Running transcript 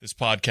This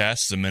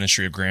podcast is a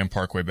ministry of Grand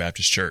Parkway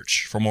Baptist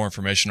Church. For more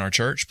information on our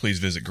church, please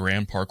visit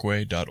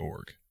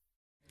grandparkway.org.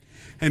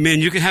 Amen.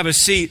 You can have a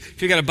seat.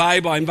 If you got a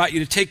Bible, I invite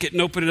you to take it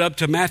and open it up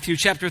to Matthew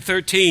chapter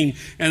 13.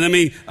 And let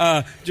me,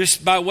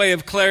 just by way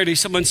of clarity,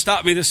 someone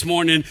stopped me this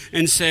morning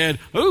and said,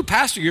 "Oh,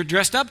 Pastor, you're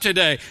dressed up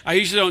today." I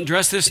usually don't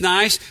dress this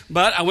nice,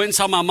 but I went and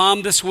saw my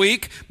mom this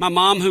week. My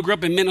mom, who grew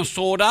up in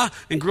Minnesota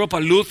and grew up a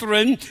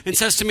Lutheran, and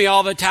says to me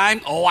all the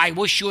time, "Oh, I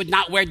wish you would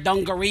not wear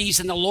dungarees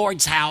in the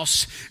Lord's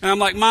house." And I'm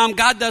like, "Mom,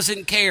 God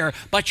doesn't care,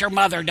 but your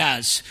mother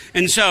does."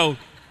 And so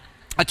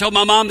I told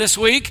my mom this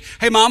week,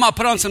 "Hey, Mom, I'll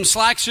put on some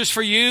slacks just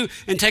for you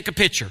and take a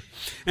picture."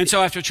 And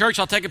so after church,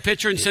 I'll take a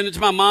picture and send it to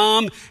my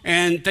mom,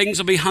 and things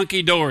will be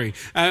hunky-dory.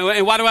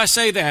 And why do I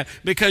say that?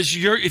 Because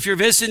if you're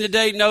visiting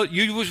today, no,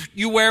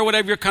 you wear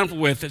whatever you're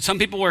comfortable with. Some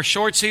people wear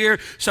shorts here.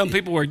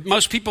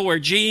 Most people wear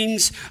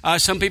jeans.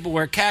 Some people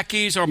wear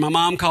khakis, or my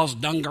mom calls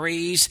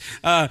dungarees.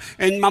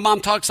 And my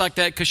mom talks like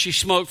that because she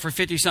smoked for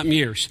 50-something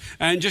years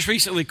and just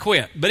recently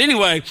quit. But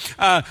anyway,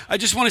 I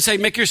just want to say,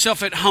 make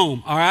yourself at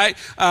home, all right?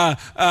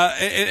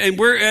 And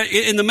we're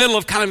in the middle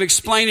of kind of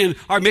explaining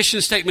our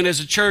mission statement as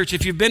a church.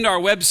 If you've been to our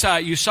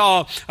website, you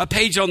saw a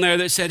page on there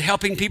that said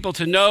helping people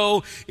to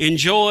know,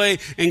 enjoy,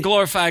 and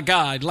glorify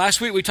God. Last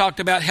week we talked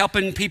about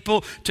helping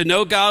people to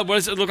know God. What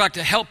does it look like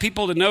to help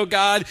people to know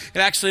God? It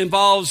actually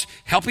involves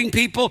helping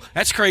people.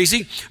 That's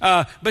crazy.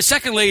 But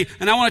secondly,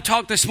 and I want to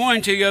talk this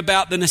morning to you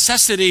about the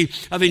necessity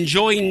of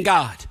enjoying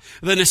God.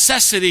 The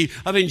necessity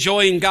of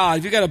enjoying God.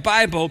 If you've got a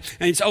Bible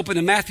and it's open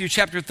to Matthew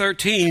chapter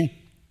 13,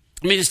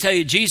 let me just tell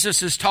you,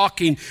 Jesus is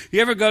talking.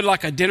 You ever go to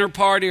like a dinner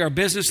party or a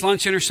business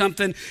luncheon or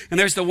something, and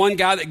there's the one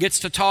guy that gets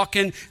to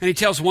talking, and he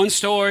tells one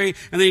story,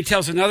 and then he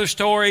tells another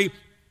story,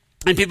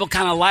 and people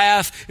kind of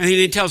laugh, and then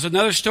he tells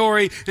another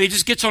story, and he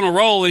just gets on a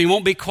roll, and he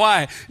won't be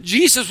quiet.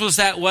 Jesus was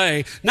that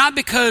way, not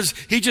because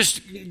he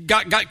just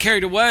got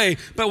carried away,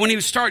 but when he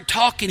would start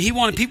talking, he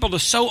wanted people to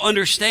so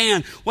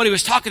understand what he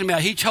was talking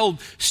about. He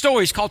told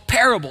stories called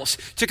parables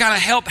to kind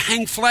of help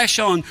hang flesh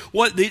on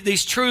what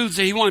these truths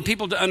that he wanted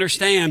people to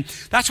understand.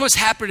 That's what's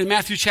happened in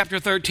Matthew chapter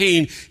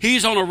 13.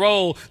 He's on a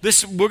roll.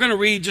 We're going to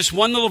read just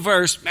one little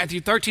verse, Matthew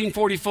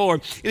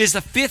 13:44. It is the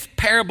fifth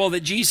parable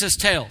that Jesus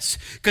tells,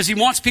 because he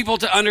wants people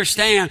to understand.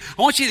 I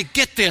want you to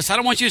get this. I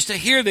don't want you just to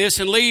hear this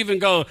and leave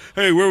and go,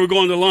 "Hey, where are we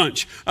going to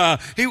lunch?"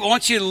 He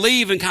wants you to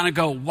leave and kind of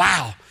go,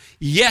 "Wow,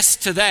 yes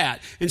to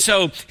that." And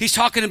so he's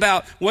talking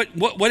about what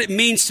it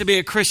means to be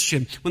a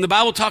Christian. When the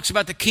Bible talks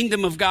about the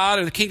kingdom of God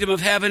or the kingdom of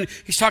heaven,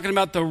 he's talking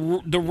about the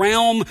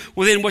realm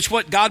within which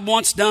what God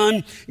wants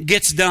done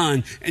gets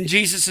done. And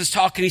Jesus is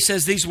talking, he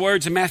says these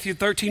words in Matthew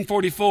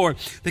 13:44,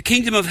 "The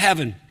kingdom of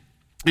heaven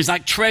is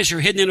like treasure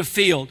hidden in a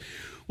field,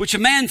 which a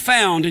man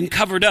found and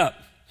covered up.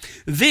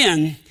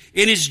 Then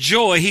in his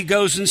joy, he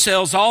goes and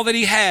sells all that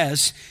he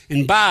has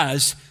and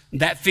buys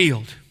that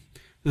field."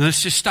 Now,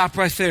 let's just stop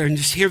right there and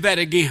just hear that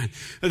again.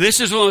 This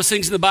is one of those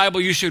things in the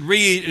Bible you should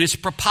read, and it's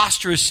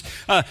preposterous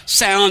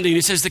sounding.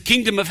 It says the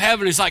kingdom of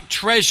heaven is like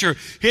treasure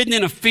hidden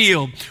in a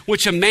field,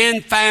 which a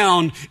man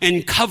found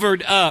and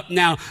covered up.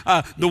 Now,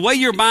 the way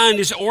your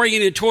mind is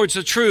oriented towards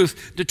the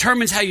truth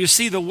determines how you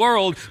see the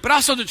world, but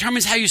also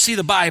determines how you see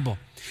the Bible.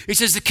 It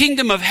says the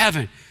kingdom of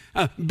heaven.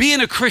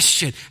 Being a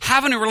Christian,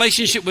 having a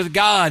relationship with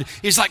God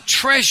is like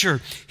treasure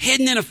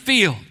hidden in a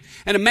field,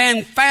 and a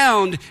man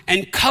found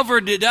and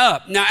covered it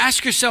up. Now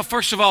ask yourself,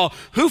 first of all,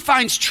 who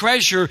finds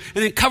treasure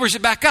and then covers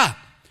it back up?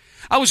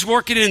 I was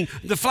working in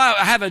the flower.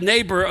 I have a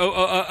neighbor,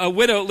 a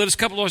widow, lives a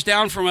couple doors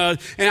down from us,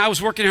 and I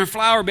was working in her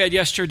flower bed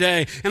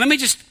yesterday. And let me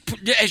just,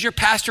 as your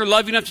pastor,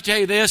 love you enough to tell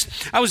you this.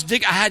 I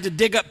had to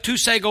dig up 2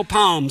 sago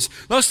palms.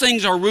 Those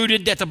things are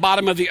rooted at the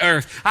bottom of the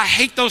earth. I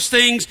hate those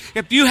things.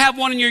 If you have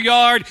one in your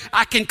yard,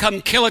 I can come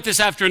kill it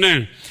this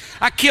afternoon.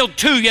 I killed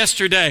 2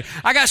 yesterday.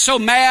 I got so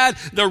mad,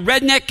 the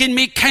redneck in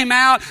me came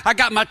out. I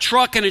got my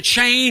truck and a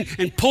chain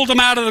and pulled them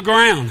out of the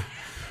ground.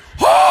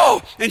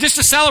 Whoa! And just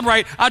to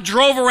celebrate, I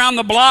drove around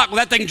the block with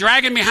that thing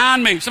dragging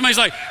behind me. Somebody's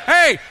like,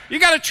 "Hey, you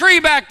got a tree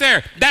back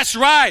there." That's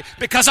right,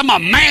 because I'm a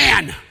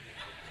man.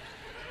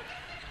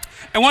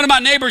 And one of my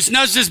neighbors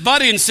nudged his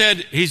buddy and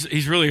said,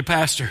 he's really a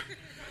pastor.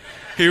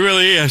 He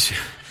really is.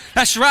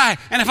 That's right.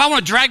 And if I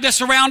want to drag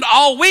this around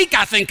all week,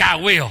 I think I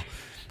will.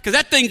 Because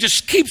that thing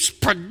just keeps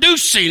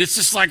producing. It's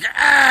just like,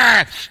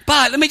 ah.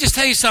 But let me just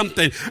tell you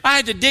something. I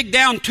had to dig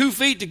down 2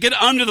 feet to get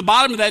under the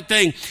bottom of that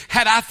thing.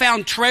 Had I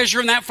found treasure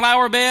in that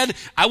flower bed,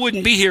 I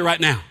wouldn't be here right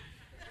now.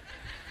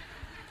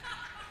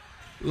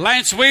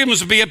 Lance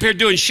Williams would be up here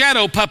doing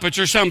shadow puppets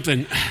or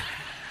something.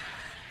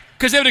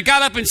 Because they would have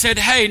got up and said,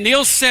 "Hey,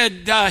 Neil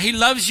said he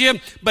loves you,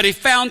 but he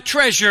found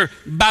treasure.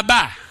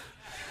 Bye-bye."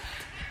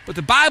 But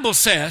the Bible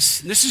says,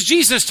 this is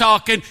Jesus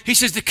talking, he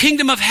says the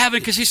kingdom of heaven,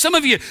 because see, some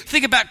of you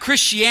think about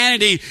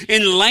Christianity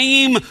in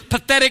lame,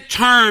 pathetic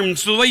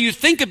terms. The way you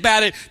think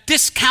about it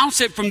discounts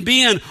it from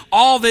being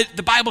all that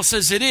the Bible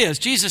says it is.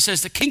 Jesus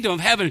says the kingdom of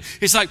heaven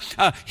is like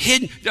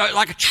hidden,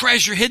 like a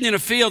treasure hidden in a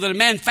field, that a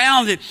man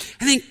found it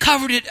and then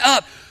covered it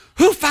up.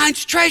 Who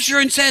finds treasure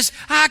and says,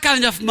 "I got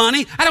enough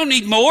money, I don't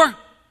need more"?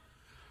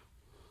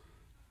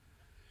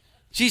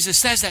 Jesus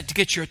says that to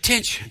get your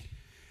attention.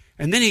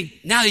 And then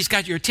now he's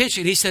got your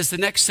attention. He says the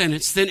next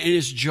sentence, then in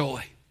his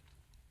joy.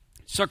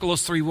 Circle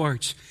those 3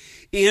 words.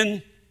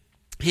 In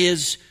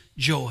his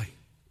joy.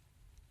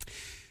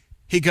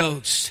 He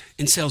goes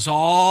and sells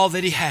all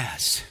that he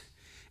has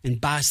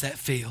and buys that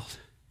field.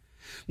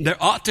 There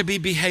ought to be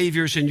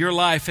behaviors in your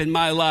life and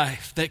my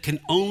life that can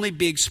only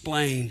be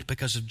explained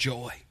because of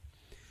joy.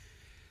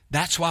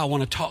 That's why I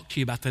want to talk to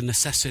you about the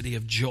necessity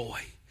of joy.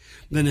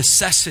 The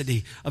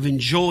necessity of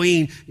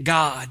enjoying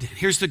God.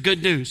 Here's the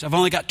good news. I've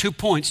only got 2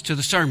 points to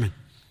the sermon.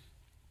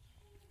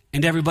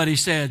 And everybody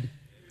said,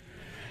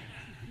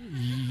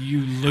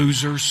 you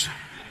losers.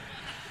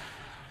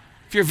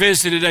 If you're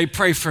visiting today,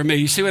 pray for me.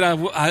 You see what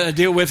I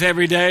deal with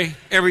every day,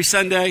 every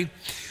Sunday?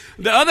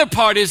 The other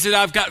part is that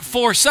I've got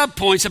 4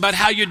 sub-points about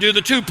how you do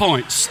the 2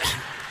 points.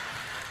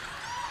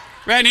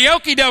 Randy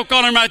okey doke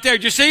on them right there.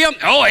 Did you see them?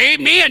 Oh,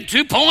 amen.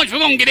 2 points. We're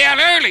going to get out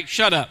early.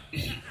 Shut up.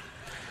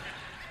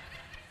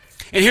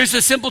 And here's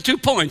the simple 2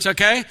 points,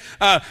 okay?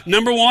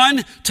 Number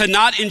 1, to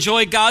not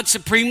enjoy God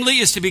supremely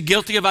is to be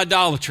guilty of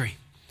idolatry.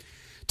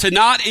 To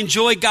not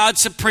enjoy God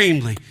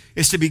supremely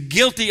is to be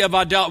guilty of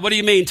idolatry. What do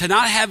you mean? To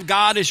not have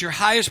God as your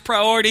highest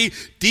priority,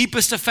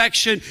 deepest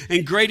affection,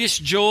 and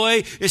greatest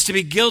joy is to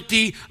be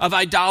guilty of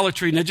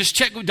idolatry. Now just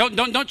check,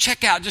 don't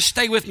check out. Just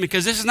stay with me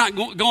because this is not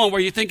going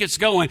where you think it's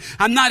going.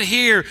 I'm not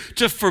here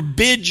to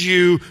forbid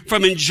you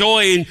from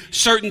enjoying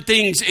certain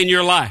things in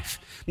your life.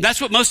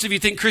 That's what most of you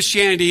think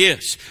Christianity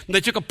is.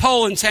 They took a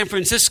poll in San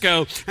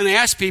Francisco and they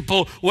asked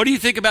people, what do you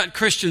think about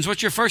Christians?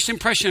 What's your first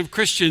impression of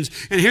Christians?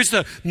 And here's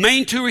the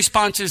main 2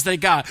 responses they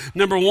got.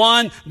 Number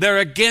 1, they're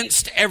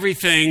against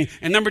everything.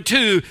 And number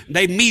 2,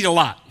 they meet a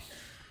lot.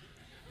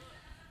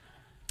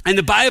 And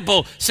the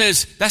Bible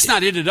says that's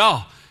not it at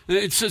all.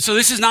 So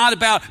this is not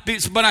about,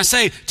 when I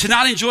say to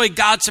not enjoy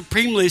God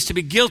supremely is to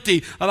be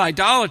guilty of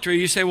idolatry.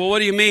 You say, well, what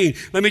do you mean?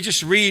 Let me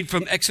just read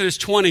from Exodus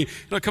 20.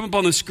 It'll come up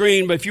on the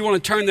screen, but if you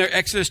want to turn there,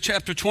 Exodus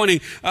chapter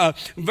 20,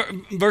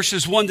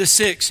 verses 1 to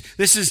 6.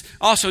 This is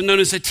also known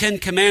as the 10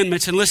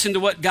 Commandments. And listen to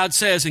what God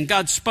says. And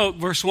God spoke,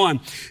 verse 1.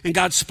 And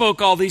God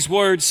spoke all these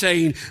words,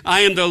 saying,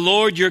 I am the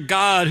Lord your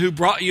God who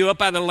brought you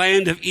up out of the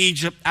land of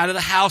Egypt, out of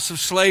the house of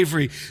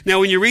slavery. Now,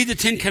 when you read the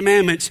 10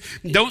 Commandments,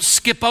 don't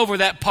skip over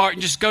that part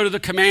and just go to the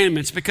commandments,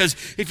 because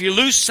if you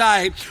lose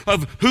sight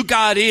of who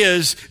God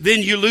is, then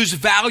you lose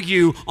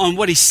value on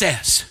what he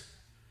says.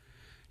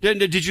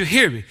 Did you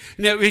hear me?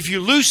 Now, if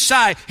you lose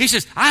sight, he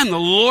says, I am the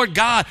Lord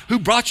God who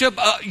brought you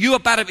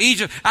up out of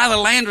Egypt, out of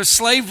the land of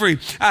slavery.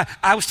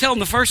 I was telling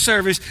the first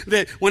service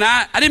that when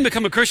I didn't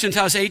become a Christian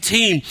until I was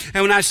 18.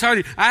 And when I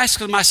started, I asked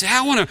him, I said,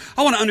 I want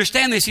to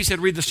understand this. He said,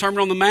 read the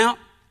Sermon on the Mount.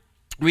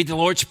 Read the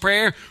Lord's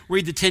Prayer,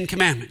 read the 10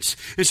 Commandments.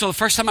 And so the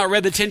first time I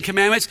read the 10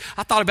 Commandments,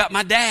 I thought about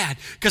my dad.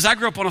 Because I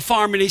grew up on a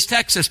farm in East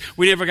Texas.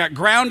 We never got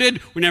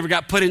grounded. We never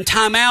got put in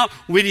timeout.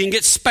 We didn't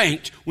get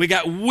spanked. We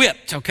got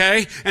whipped,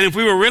 okay? And if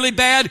we were really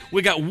bad,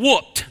 we got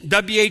whooped.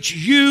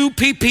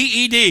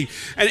 W-H-U-P-P-E-D.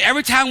 And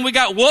every time we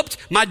got whooped,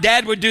 my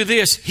dad would do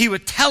this. He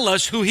would tell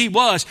us who he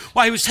was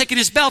while he was taking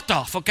his belt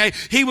off, okay?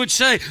 He would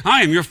say,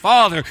 I am your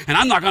father, and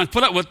I'm not going to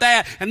put up with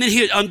that. And then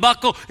he would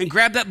unbuckle and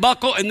grab that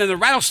buckle, and then the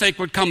rattlesnake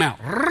would come out.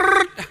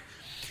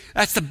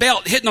 That's the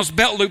belt, hitting those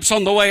belt loops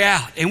on the way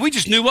out. And we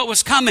just knew what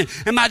was coming.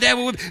 And my dad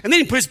would, and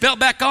then he'd put his belt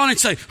back on and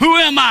say, who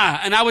am I?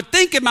 And I would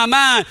think in my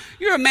mind,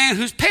 you're a man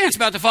whose pants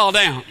about to fall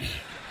down.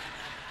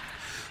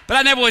 But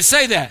I never would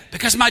say that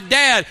because my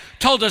dad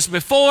told us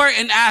before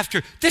and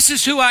after, this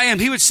is who I am.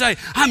 He would say,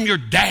 I'm your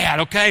dad,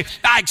 okay?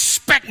 I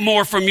expect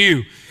more from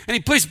you. And he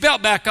put his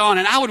belt back on,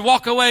 and I would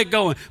walk away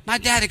going, my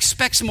dad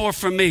expects more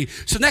from me.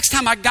 So next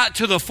time I got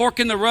to the fork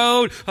in the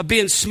road of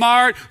being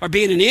smart or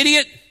being an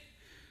idiot,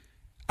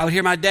 I would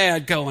hear my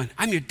dad going,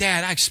 I'm your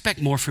dad, I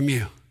expect more from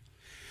you.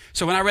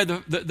 So when I read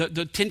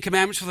the 10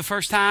 Commandments for the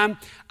first time,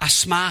 I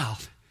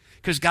smiled.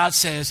 Because God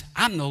says,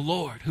 I'm the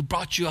Lord who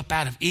brought you up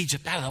out of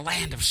Egypt, out of the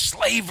land of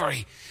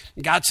slavery.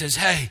 And God says,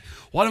 hey,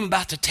 what I'm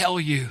about to tell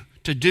you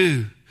to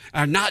do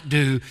or not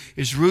do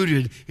is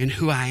rooted in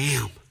who I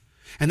am.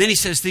 And then he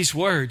says these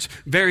words,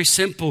 very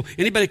simple.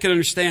 Anybody can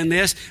understand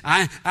this.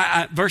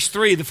 Verse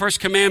 3, the first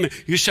commandment,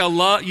 you shall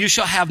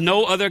have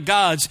no other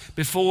gods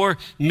before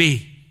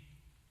me.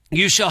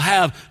 You shall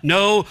have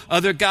no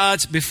other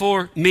gods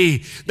before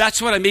me.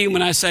 That's what I mean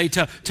when I say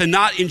to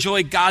not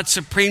enjoy God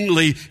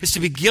supremely is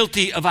to be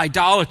guilty of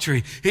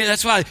idolatry.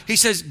 That's why he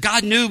says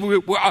God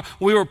knew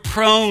we were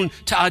prone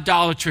to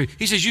idolatry.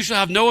 He says, you shall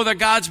have no other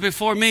gods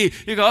before me.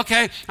 You go,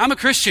 okay, I'm a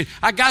Christian.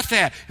 I got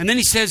that. And then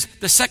he says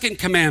the second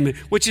commandment,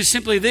 which is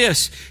simply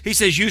this. He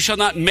says, you shall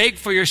not make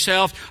for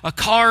yourself a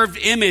carved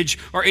image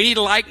or any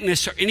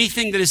likeness or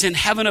anything that is in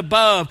heaven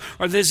above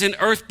or that is in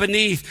earth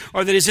beneath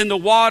or that is in the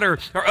water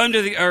or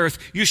under the earth earth.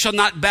 You shall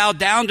not bow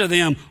down to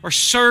them or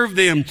serve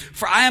them.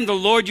 For I, the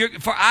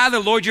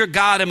Lord your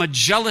God, am a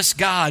jealous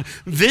God,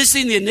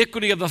 visiting the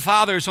iniquity of the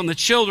fathers on the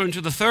children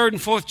to the third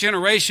and fourth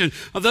generation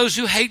of those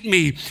who hate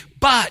me,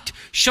 but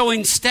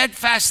showing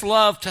steadfast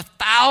love to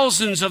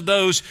thousands of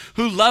those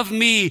who love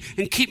me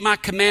and keep my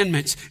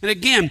commandments. And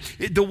again,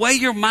 the way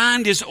your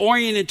mind is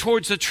oriented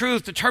towards the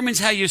truth determines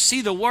how you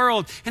see the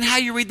world and how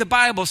you read the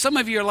Bible. Some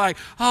of you are like,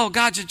 oh,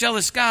 God's a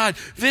jealous God,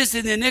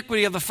 visiting the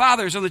iniquity of the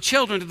fathers on the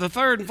children to the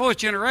third and fourth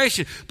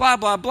generation, blah,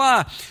 blah,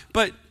 blah.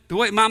 But the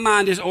way my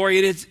mind is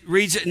oriented,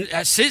 reads it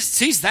and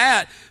sees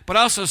that, but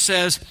also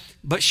says,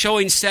 but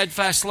showing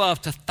steadfast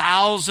love to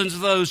thousands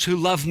of those who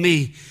love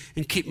me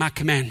and keep my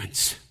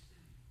commandments.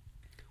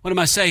 What am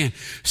I saying?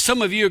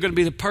 Some of you are going to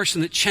be the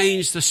person that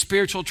changed the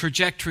spiritual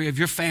trajectory of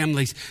your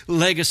family's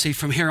legacy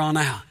from here on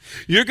out.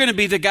 You're going to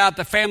be the guy at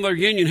the family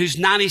reunion who's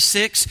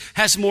 96,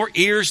 has more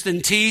ears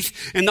than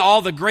teeth, and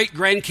all the great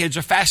grandkids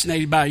are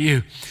fascinated by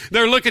you.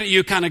 They're looking at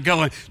you kind of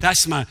going,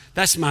 that's my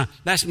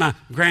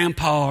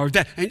grandpa. Or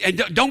that.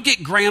 And don't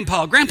get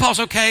grandpa. Grandpa's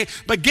okay,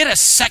 but get a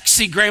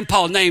sexy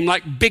grandpa name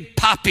like Big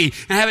Papi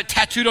and have it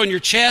tattooed on your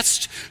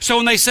chest. So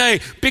when they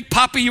say, Big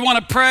Papi, you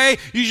want to pray?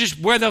 You just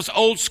wear those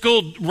old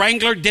school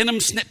Wrangler denim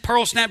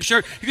pearl snap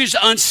shirt. You can just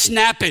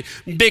unsnap it.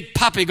 Big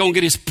Papi going to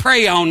get his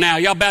pray on now.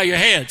 Y'all bow your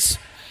heads.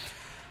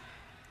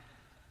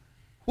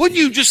 Wouldn't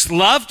you just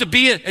love to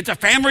be at the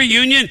family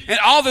reunion and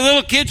all the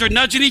little kids are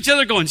nudging each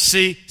other going,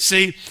 see,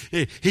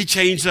 he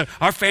changed.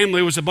 Our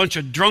family was a bunch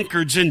of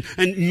drunkards and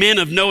men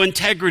of no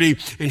integrity,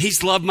 and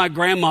he's loved my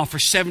grandma for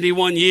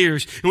 71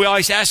 years. And we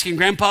always ask him,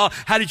 Grandpa,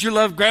 how did you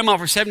love grandma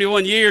for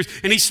 71 years?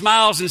 And he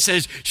smiles and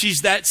says,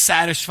 she's that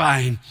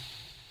satisfying.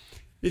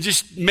 It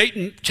just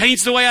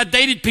changed the way I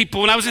dated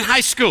people when I was in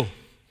high school.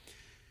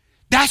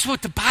 That's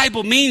what the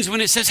Bible means when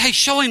it says, hey,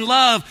 showing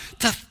love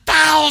to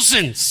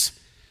thousands.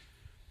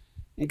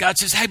 And God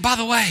says, hey, by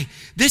the way,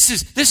 this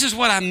is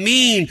what I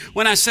mean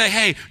when I say,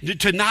 hey,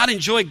 to not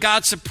enjoy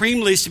God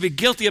supremely is to be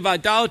guilty of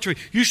idolatry.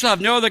 You shall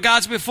have no other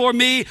gods before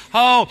me.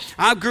 Oh,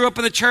 I grew up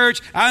in the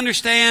church. I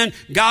understand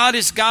God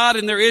is God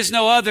and there is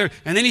no other.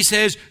 And then he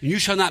says, you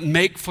shall not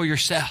make for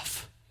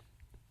yourself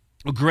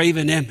a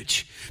graven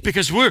image.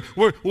 Because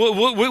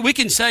we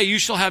can say you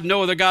shall have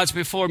no other gods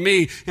before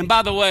me. And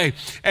by the way,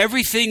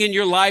 everything in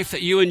your life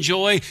that you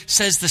enjoy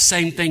says the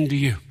same thing to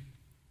you.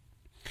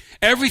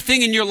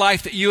 Everything in your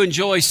life that you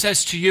enjoy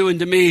says to you and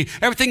to me,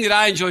 everything that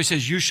I enjoy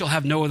says, you shall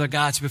have no other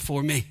gods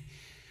before me.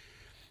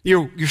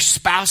 Your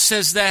spouse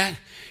says that.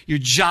 Your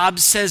job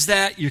says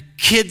that. Your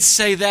kids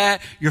say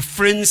that. Your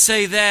friends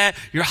say that.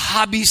 Your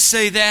hobbies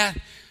say that.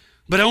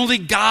 But only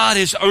God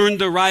has earned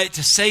the right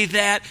to say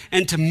that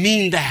and to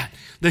mean that.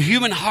 The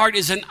human heart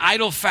is an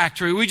idol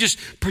factory. We just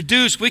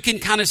produce. We can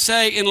kind of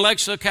say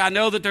intellectually, okay, I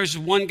know that there's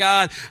one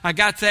God. I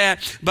got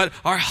that. But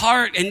our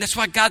heart, and that's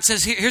why God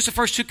says, here's the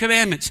first two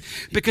commandments.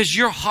 Because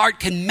your heart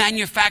can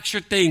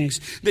manufacture things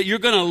that you're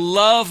going to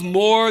love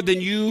more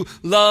than you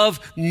love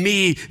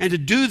me. And to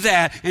do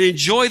that and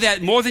enjoy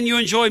that more than you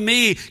enjoy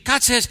me,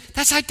 God says,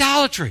 that's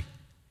idolatry.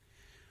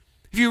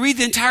 If you read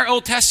the entire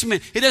Old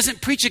Testament, it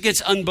doesn't preach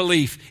against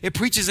unbelief. It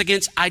preaches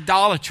against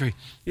idolatry.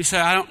 You say,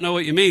 I don't know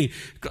what you mean.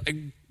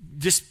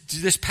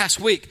 This past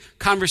week,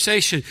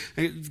 conversation,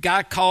 a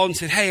guy called and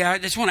said, hey, I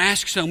just want to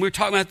ask you something. We were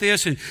talking about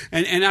this. And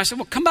I said,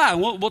 well, come by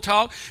and we'll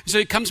talk. So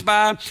he comes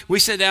by, we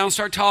sit down,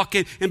 start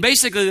talking. And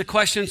basically the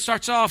question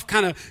starts off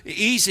kind of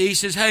easy. He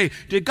says, hey,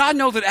 did God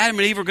know that Adam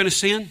and Eve were going to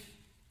sin?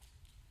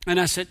 And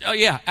I said, oh,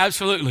 yeah,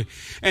 absolutely.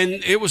 And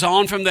it was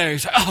on from there. He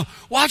said, oh,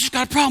 well, I just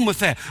got a problem with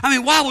that. I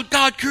mean, why would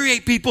God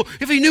create people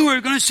if he knew we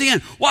were going to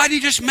sin? Why did he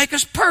just make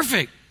us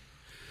perfect?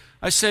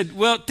 I said,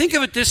 well, think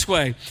of it this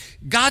way.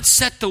 God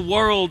set the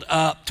world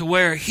up to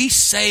where he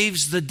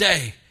saves the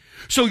day.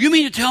 So you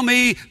mean to tell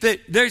me that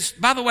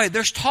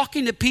there's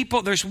talking to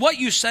people, there's what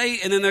you say,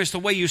 and then there's the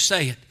way you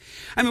say it.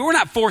 I mean, we're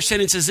not 4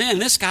 sentences in.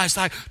 This guy's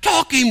like,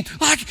 talking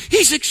like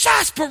he's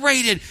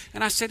exasperated.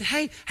 And I said,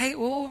 hey,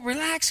 well,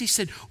 relax. He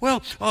said,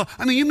 well,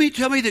 you mean to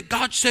tell me that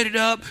God set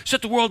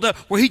the world up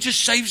where he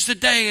just saves the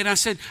day? And I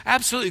said,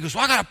 absolutely. He goes,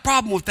 well, I got a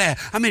problem with that.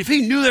 I mean, if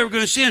he knew they were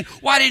going to sin,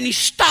 why didn't he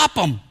stop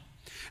them?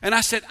 And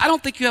I said, I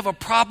don't think you have a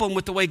problem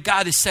with the way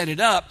God has set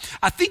it up.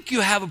 I think you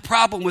have a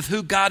problem with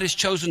who God has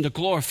chosen to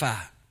glorify.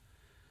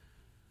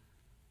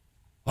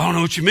 I don't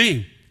know what you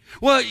mean.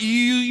 Well,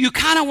 you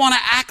kind of want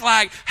to act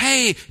like,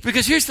 hey,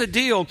 because here's the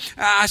deal.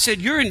 I said,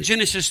 you're in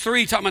Genesis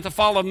 3 talking about the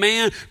fall of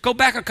man. Go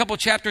back a couple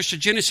chapters to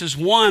Genesis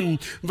 1,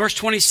 verse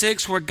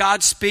 26, where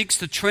God speaks,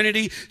 the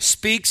Trinity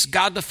speaks,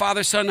 God the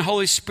Father, Son, and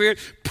Holy Spirit,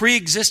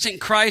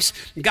 pre-existent Christ.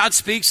 God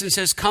speaks and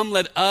says, come,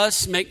 let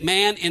us make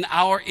man in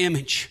our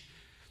image.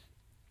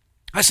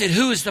 I said,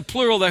 who is the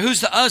plural there?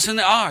 Who's the us and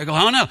the our? I go,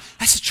 I don't know.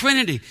 That's the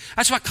Trinity.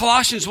 That's what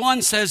Colossians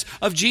 1 says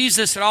of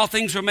Jesus, that all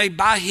things were made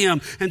by him,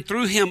 and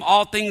through him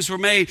all things were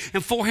made,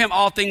 and for him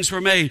all things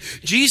were made.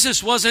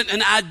 Jesus wasn't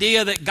an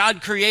idea that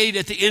God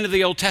created at the end of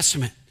the Old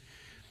Testament.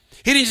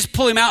 He didn't just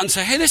pull him out and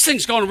say, hey, this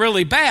thing's going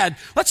really bad.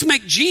 Let's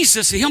make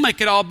Jesus and he'll make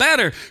it all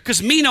better.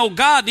 Because mean old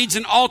God needs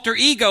an alter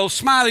ego,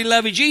 smiley,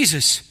 lovey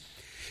Jesus.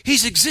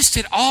 He's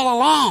existed all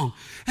along.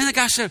 And the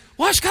guy said,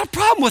 well, it's got a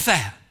problem with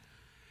that.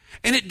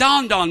 And it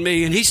dawned on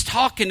me, and he's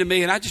talking to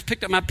me, and I just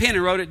picked up my pen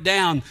and wrote it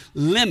down.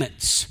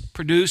 Limits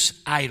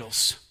produce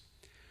idols.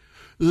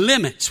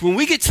 Limits. When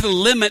we get to the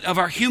limit of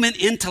our human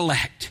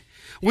intellect,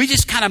 we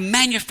just kind of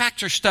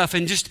manufacture stuff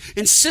and just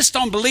insist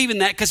on believing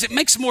that because it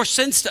makes more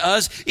sense to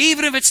us,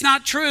 even if it's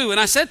not true. And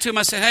I said to him,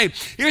 I said, hey,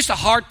 here's the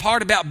hard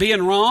part about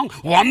being wrong.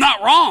 Well, I'm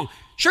not wrong.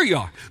 Sure you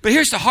are. But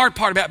here's the hard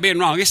part about being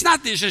wrong. It's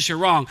not just you're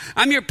wrong.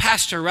 I'm your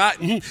pastor, right?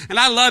 And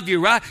I love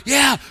you, right?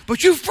 Yeah,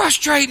 but you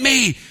frustrate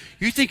me.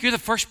 You think you're the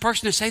first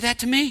person to say that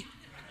to me?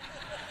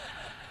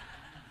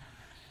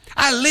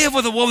 I live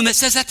with a woman that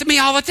says that to me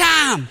all the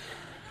time.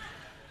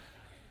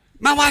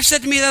 My wife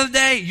said to me the other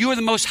day, you are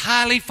the most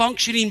highly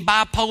functioning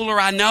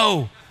bipolar I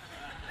know.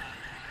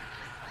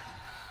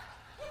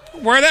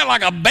 Wear that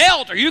like a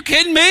belt. Are you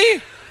kidding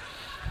me?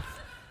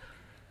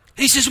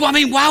 He says, well, I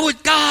mean, why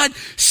would God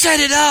set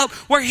it up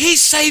where he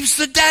saves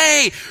the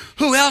day?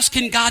 Who else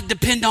can God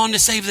depend on to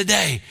save the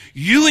day?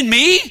 You and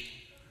me?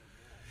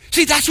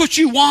 See, that's what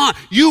you want.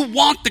 You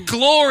want the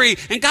glory.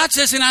 And God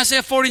says in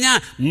Isaiah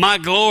 49, my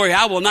glory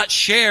I will not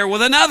share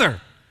with another.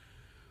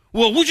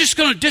 Well, we're just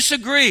going to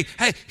disagree.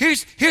 Hey,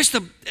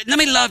 let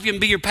me love you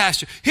and be your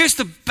pastor. Here's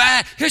the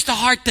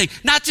hard thing.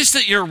 Not just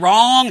that you're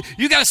wrong.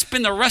 You got to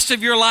spend the rest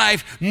of your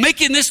life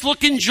making this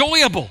look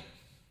enjoyable.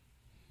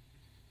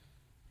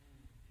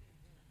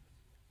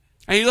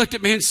 And he looked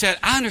at me and said,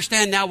 I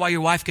understand now why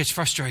your wife gets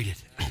frustrated.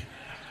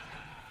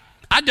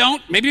 I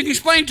don't. Maybe you can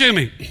explain to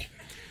me.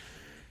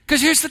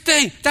 Because here's the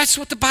thing. That's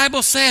what the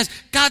Bible says.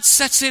 God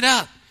sets it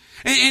up.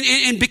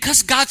 And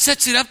because God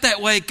sets it up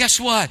that way, guess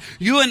what?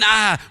 You and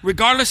I,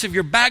 regardless of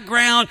your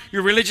background,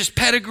 your religious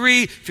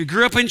pedigree, if you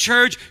grew up in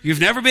church, you've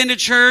never been to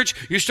church,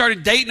 you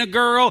started dating a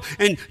girl,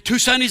 and 2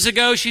 Sundays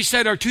ago, she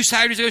said, or 2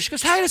 Saturdays ago, she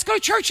goes, hey, let's go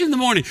to church in the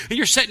morning. And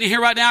you're sitting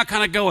here right now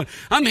kind of going,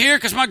 I'm here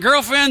because my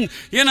girlfriend,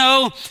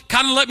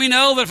 kind of let me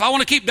know that if I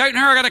want to keep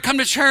dating her, I got to come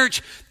to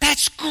church.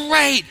 That's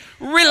great.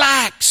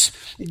 Relax.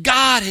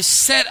 God has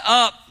set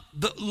up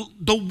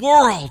the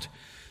world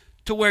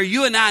to where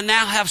you and I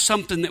now have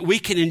something that we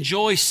can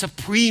enjoy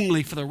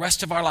supremely for the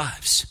rest of our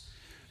lives.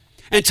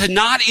 And to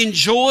not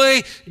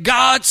enjoy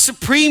God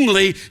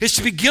supremely is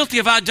to be guilty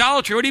of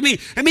idolatry. What do you mean?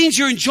 It means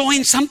you're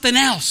enjoying something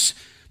else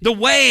the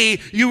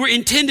way you were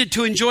intended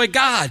to enjoy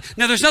God.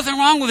 Now, there's nothing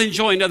wrong with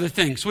enjoying other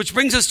things, which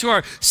brings us to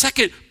our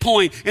second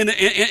point in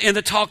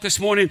the talk this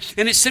morning,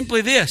 and it's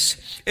simply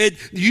this.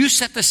 You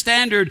set the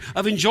standard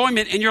of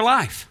enjoyment in your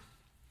life.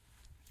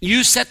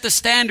 You set the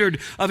standard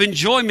of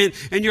enjoyment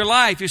in your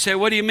life. You say,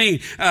 what do you mean?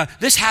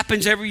 This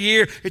happens every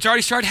year. It's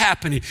already started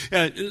happening.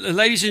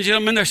 Ladies and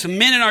gentlemen, there's some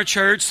men in our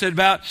church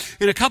that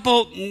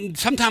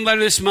sometime later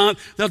this month,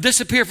 they'll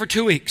disappear for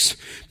 2 weeks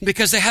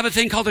because they have a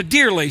thing called a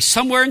deer lease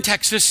somewhere in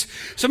Texas.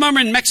 Some of them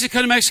are in Mexico,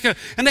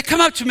 and they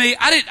come up to me.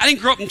 I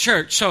didn't grow up in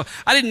church, so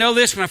I didn't know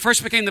this. When I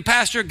first became the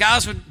pastor,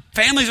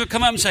 families would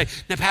come up and say,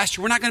 now,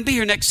 Pastor, we're not going to be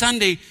here next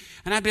Sunday.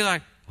 And I'd be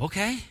like,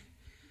 okay.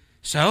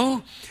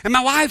 So, and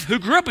my wife, who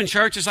grew up in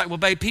church, is like, well,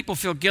 babe, people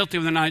feel guilty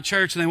when they're not in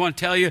church and they want to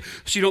tell you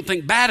so you don't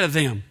think bad of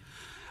them.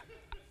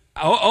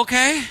 Oh,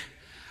 okay.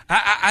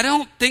 I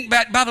don't think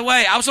bad. By the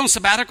way, I was on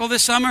sabbatical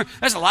this summer.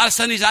 There's a lot of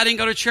Sundays I didn't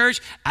go to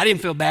church. I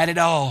didn't feel bad at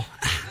all.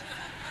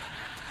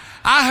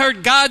 I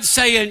heard God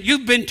saying,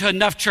 you've been to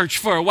enough church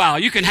for a while.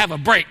 You can have a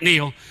break,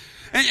 Neil.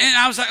 And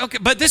I was like, okay,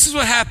 but this is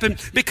what happened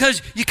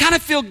because you kind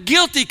of feel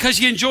guilty because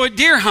you enjoyed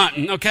deer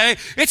hunting, okay?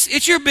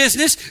 It's your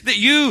business that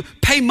you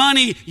pay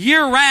money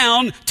year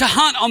round to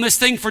hunt on this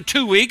thing for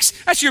 2 weeks.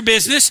 That's your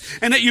business.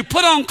 And that you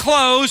put on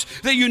clothes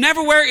that you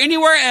never wear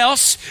anywhere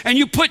else and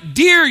you put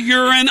deer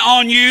urine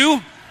on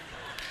you.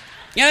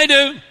 Yeah, they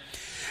do.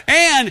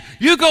 And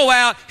you go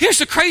out, here's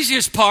the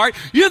craziest part,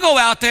 you go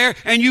out there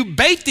and you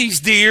bait these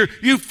deer,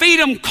 you feed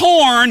them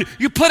corn,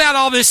 you put out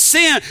all this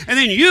scent, and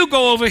then you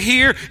go over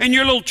here in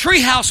your little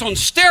treehouse on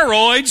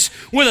steroids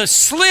with a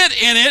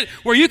slit in it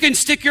where you can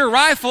stick your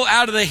rifle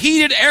out of the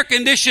heated,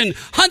 air-conditioned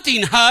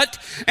hunting hut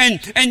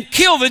and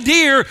kill the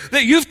deer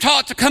that you've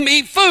taught to come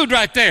eat food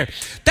right there.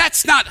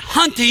 That's not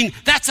hunting,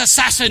 that's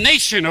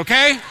assassination,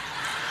 okay?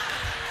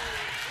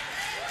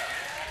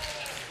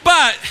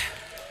 But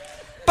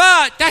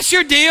that's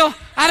your deal.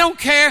 I don't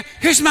care.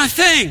 Here's my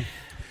thing.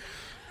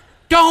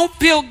 Don't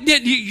feel,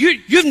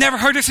 you've never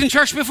heard this in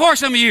church before,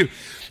 some of you.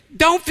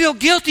 Don't feel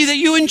guilty that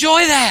you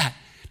enjoy that.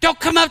 Don't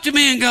come up to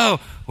me and go,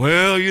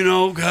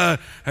 well, God,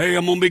 hey,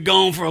 I'm going to be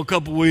gone for a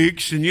couple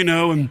weeks. And, I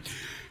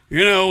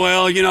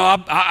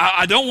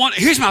don't want,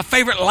 here's my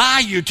favorite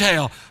lie you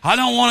tell. I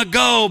don't want to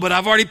go, but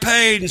I've already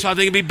paid. And so I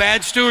think it'd be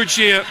bad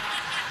stewardship.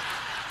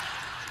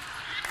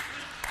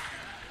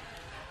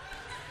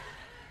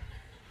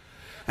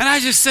 And I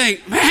just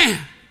think, man,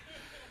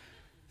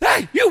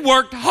 hey, you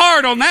worked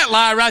hard on that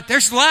lie right there.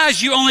 There's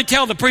lies you only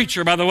tell the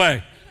preacher, by the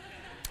way.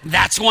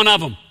 That's one of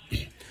them.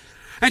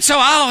 And so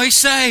I always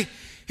say,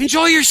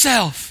 enjoy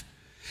yourself.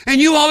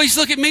 And you always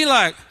look at me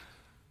like,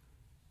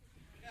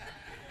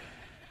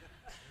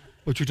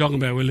 what you talking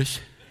about, Willis?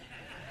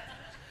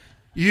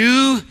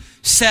 You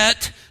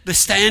set the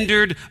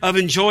standard of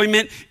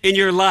enjoyment in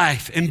your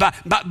life and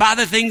by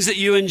the things that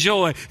you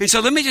enjoy. And so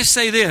let me just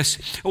say this.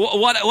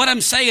 What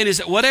I'm saying is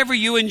that whatever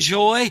you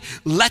enjoy,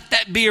 let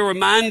that be a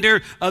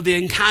reminder of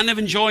the kind of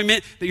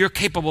enjoyment that you're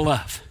capable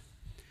of.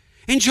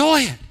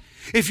 Enjoy it.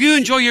 If you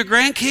enjoy your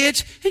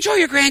grandkids, enjoy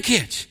your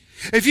grandkids.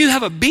 If you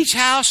have a beach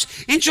house,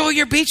 enjoy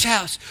your beach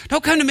house.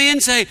 Don't come to me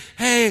and say,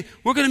 hey,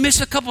 we're going to miss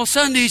a couple of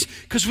Sundays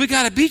because we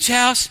got a beach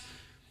house.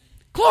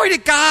 Glory to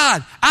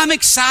God. I'm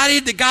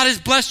excited that God has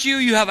blessed you.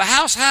 You have a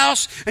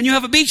house, and you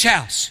have a beach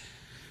house.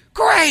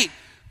 Great.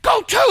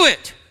 Go to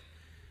it.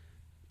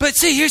 But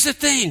see, here's the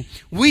thing.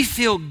 We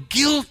feel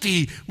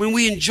guilty when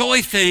we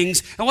enjoy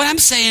things. And what I'm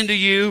saying to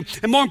you,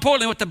 and more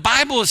importantly, what the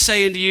Bible is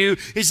saying to you,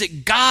 is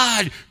that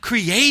God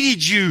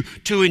created you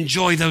to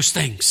enjoy those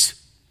things.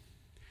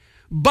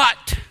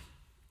 But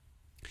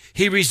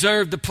He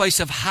reserved the place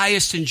of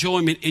highest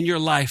enjoyment in your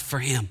life for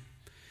Him.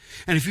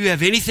 And if you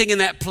have anything in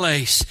that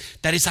place,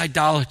 that is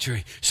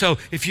idolatry. So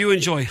if you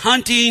enjoy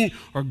hunting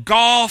or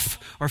golf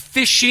or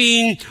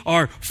fishing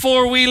or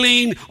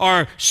four-wheeling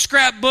or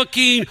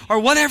scrapbooking or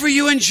whatever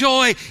you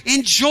enjoy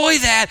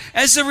that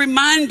as a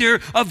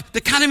reminder of the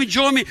kind of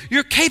enjoyment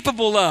you're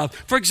capable of.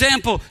 For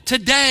example,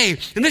 today,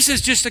 and this is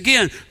just,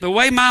 again, the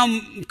way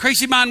my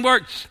crazy mind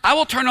works, I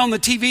will turn on the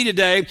TV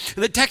today,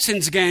 the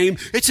Texans game.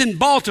 It's in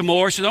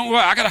Baltimore, so don't worry,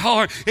 I got a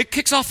whole, it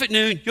kicks off at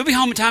noon. You'll be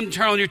home in time to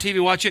turn on your TV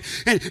and watch it.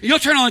 And you'll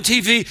turn on the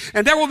TV,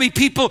 and there will be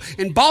people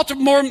in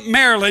Baltimore,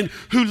 Maryland,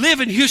 who live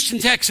in Houston,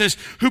 Texas,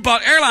 who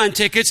bought airline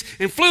tickets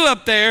and flew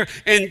up there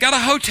and got a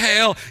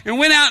hotel and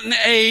went out and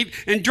ate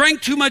and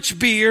drank too much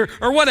beer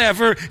or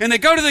whatever, and they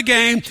go to the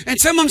game, and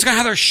someone's going to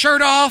have their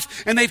shirt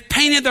off, and they've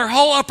painted their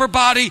whole upper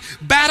body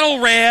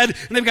battle red,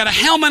 and they've got a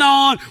helmet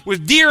on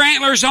with deer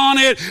antlers on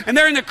it, and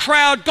they're in the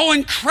crowd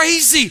going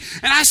crazy.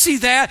 And I see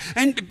that,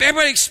 and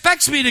everybody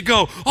expects me to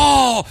go,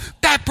 oh,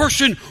 that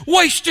person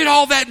wasted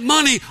all that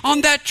money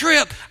on that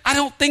trip. I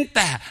don't think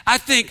that. I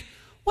think,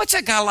 what's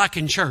that guy like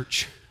in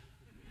church?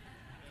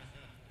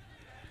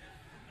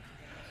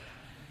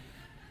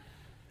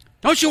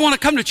 Don't you want to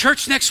come to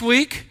church next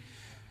week?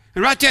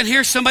 And right down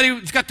here,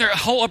 somebody's got their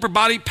whole upper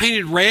body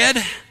painted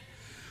red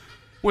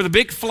with a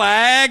big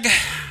flag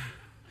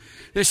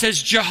that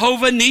says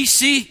Jehovah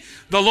Nissi,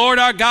 the Lord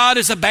our God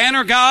is a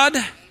banner God.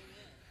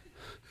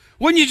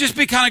 Wouldn't you just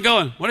be kind of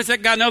going, what does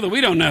that guy know that we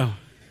don't know?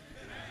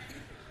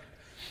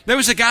 There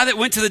was a guy that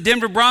went to the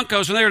Denver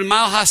Broncos when they were in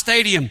Mile High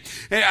Stadium.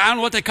 I don't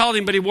know what they called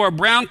him, but he wore a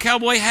brown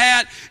cowboy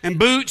hat and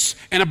boots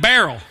and a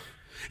barrel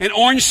and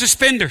orange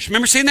suspenders.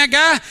 Remember seeing that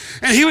guy?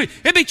 And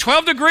it'd be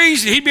 12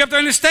 degrees and he'd be up there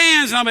in the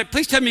stands. And I'm like,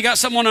 please tell me you got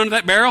someone under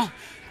that barrel.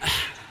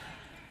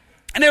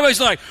 And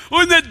everybody's like, oh,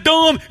 isn't that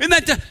dumb? Isn't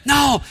that dumb?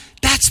 No,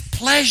 that's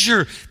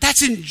pleasure.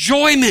 That's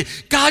enjoyment.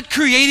 God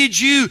created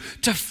you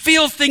to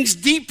feel things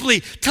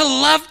deeply, to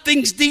love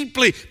things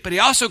deeply. But He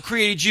also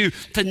created you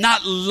to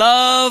not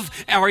love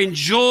or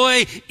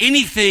enjoy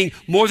anything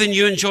more than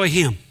you enjoy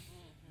Him.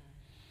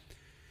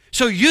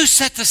 So you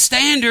set the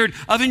standard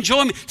of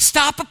enjoyment.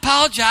 Stop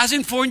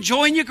apologizing for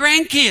enjoying your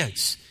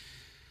grandkids.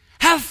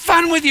 Have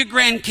fun with your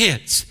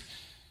grandkids.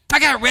 I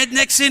got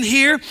rednecks in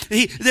here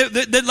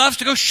that loves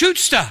to go shoot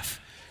stuff.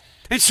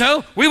 And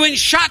so we went and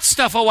shot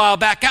stuff a while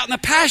back out in the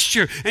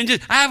pasture. And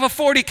I have a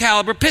 .40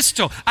 caliber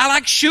pistol. I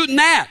like shooting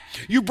that.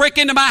 You break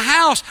into my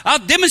house, I'll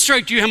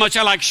demonstrate to you how much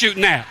I like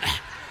shooting that.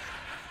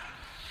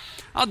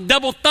 I'll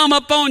double thumb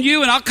up on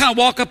you and I'll kind of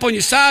walk up on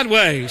you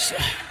sideways.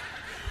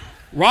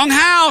 Wrong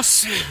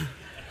house.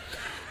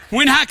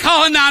 We're not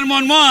calling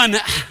 911. We're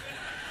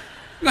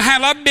going to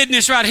handle our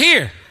business right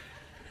here.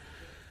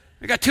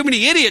 We got too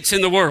many idiots in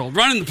the world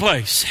running the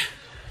place.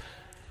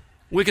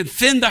 We can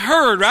thin the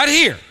herd right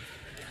here.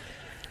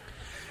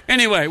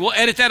 Anyway, we'll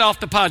edit that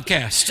off the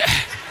podcast.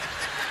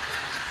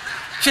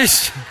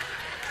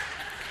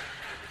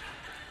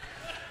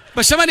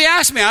 But somebody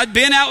asked me, I'd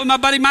been out with my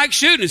buddy Mike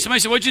shooting, and somebody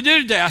said, what'd you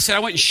do today? I said, I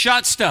went and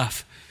shot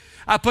stuff.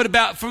 I put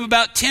from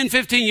about 10,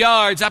 15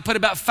 yards, I put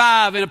about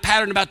 5 in a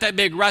pattern about that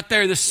big right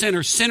there in the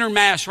center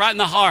mass, right in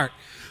the heart.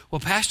 Well,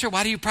 Pastor,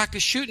 why do you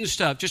practice shooting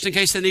stuff? Just in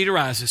case the need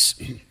arises.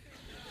 And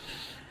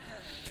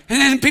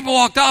then people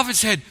walked off and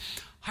said,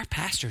 our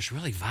pastor's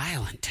really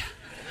violent.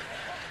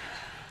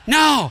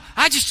 No,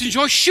 I just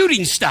enjoy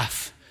shooting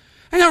stuff.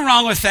 Ain't nothing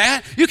wrong with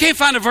that. You can't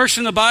find a verse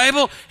in the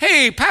Bible,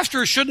 hey,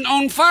 pastors shouldn't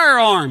own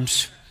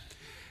firearms.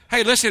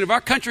 Hey, listen, if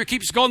our country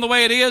keeps going the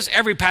way it is,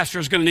 every pastor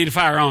is going to need a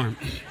firearm.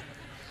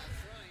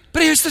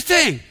 But here's the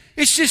thing.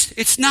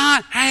 It's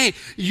not, hey,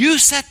 you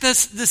set the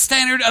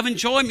standard of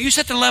enjoyment. You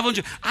set the level of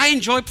enjoyment. I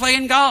enjoy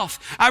playing golf.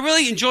 I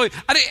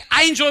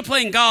enjoy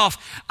playing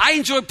golf. I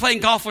enjoy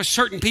playing golf with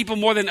certain people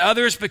more than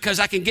others because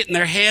I can get in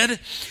their head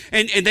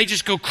and they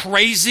just go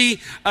crazy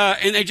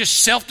and they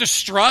just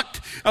self-destruct.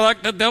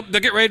 Like they'll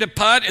get ready to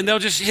putt and they'll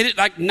just hit it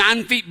like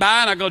 9 feet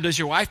by and I go, does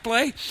your wife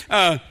play?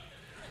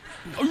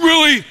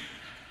 Really?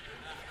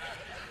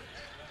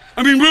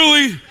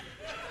 Really?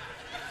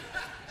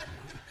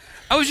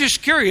 I was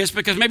just curious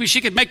because maybe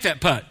she could make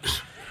that putt.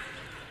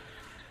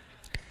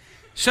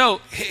 So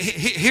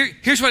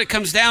here's what it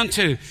comes down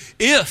to.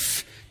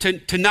 If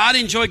to not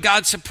enjoy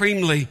God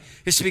supremely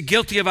is to be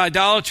guilty of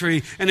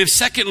idolatry. And if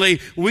secondly,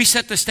 we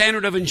set the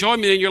standard of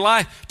enjoyment in your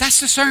life, that's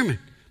the sermon.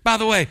 By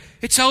the way,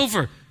 it's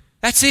over.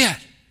 That's it.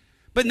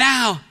 But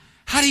now,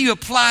 how do you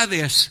apply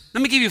this?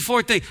 Let me give you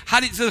 4 things.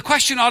 So the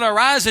question ought to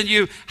arise in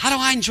you, how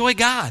do I enjoy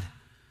God?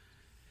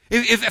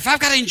 If I've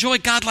got to enjoy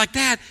God like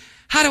that,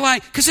 how do I?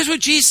 Because that's what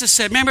Jesus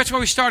said. Remember, that's where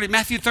we started.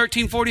 Matthew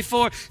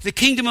 13:44, the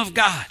kingdom of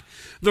God.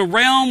 The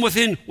realm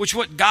within which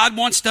what God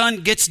wants done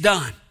gets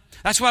done.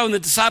 That's why when the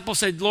disciples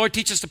said, Lord,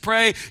 teach us to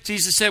pray,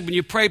 Jesus said, when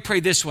you pray,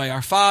 pray this way.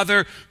 Our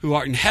Father, who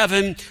art in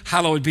heaven,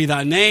 hallowed be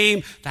thy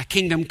name. Thy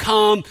kingdom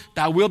come,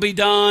 thy will be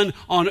done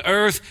on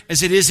earth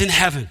as it is in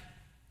heaven.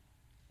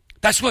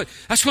 That's what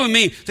we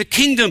mean. The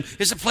kingdom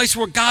is a place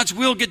where God's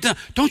will get done.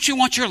 Don't you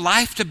want your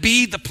life to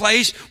be the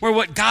place where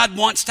what God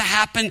wants to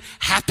happen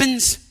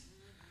happens?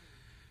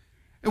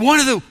 And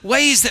one of the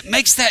ways that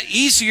makes that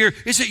easier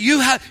is that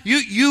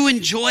you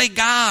enjoy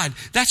God.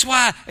 That's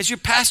why, as your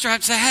pastor, I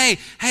have to say,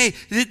 hey,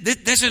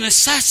 there's a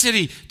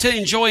necessity to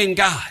enjoying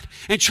God.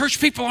 And church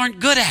people aren't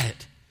good at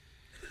it.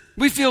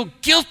 We feel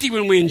guilty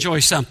when we enjoy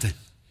something.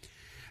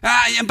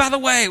 And by the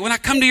way, when I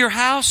come to your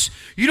house,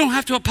 you don't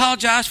have to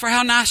apologize for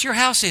how nice your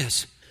house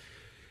is.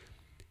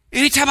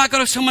 Anytime I go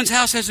to someone's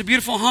house that has a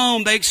beautiful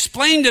home, they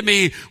explain to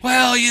me,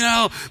 well,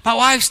 my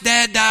wife's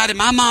dad died and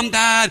my mom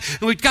died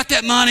and we've got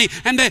that money.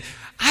 And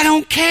I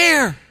don't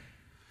care.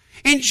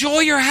 Enjoy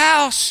your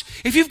house.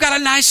 If you've got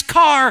a nice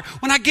car,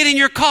 when I get in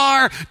your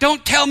car,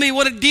 don't tell me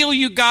what a deal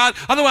you got.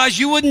 Otherwise,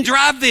 you wouldn't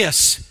drive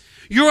this.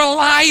 You're a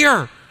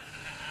liar.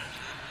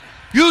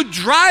 You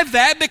drive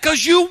that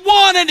because you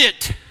wanted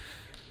it.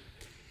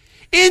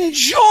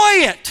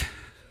 Enjoy it.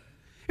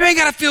 You ain't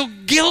got to feel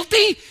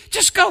guilty.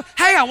 Just go,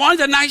 hey, I wanted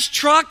a nice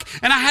truck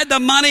and I had the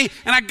money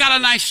and I got a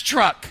nice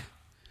truck.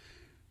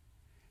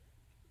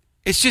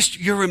 It's just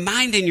you're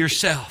reminding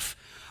yourself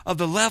of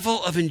the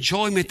level of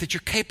enjoyment that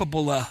you're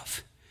capable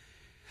of.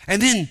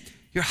 And then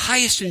your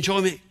highest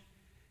enjoyment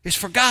is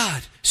for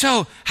God.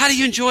 So how do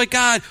you enjoy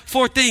God?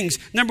 4 things.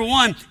 Number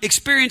 1,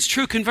 experience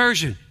true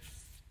conversion.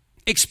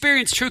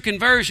 Experience true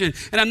conversion.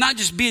 And I'm not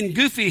just being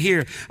goofy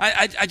here.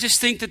 I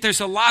just think that there's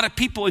a lot of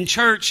people in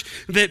church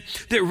that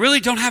really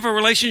don't have a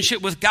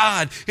relationship with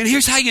God. And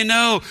here's how you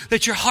know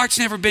that your heart's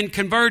never been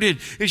converted,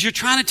 is you're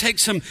trying to take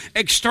some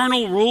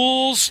external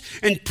rules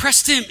and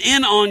press them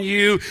in on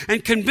you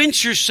and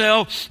convince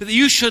yourself that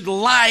you should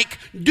like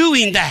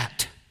doing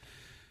that.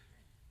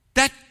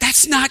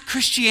 That's not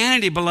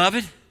Christianity,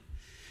 beloved.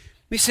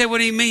 You say, what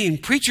do you mean?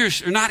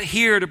 Preachers are not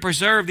here to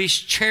preserve these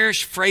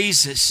cherished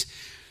phrases.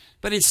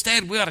 But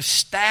instead, we ought to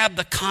stab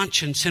the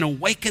conscience and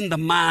awaken the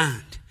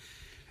mind.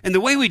 And the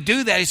way we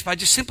do that is by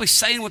just simply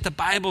saying what the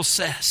Bible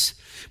says.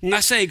 When I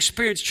say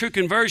experience true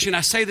conversion,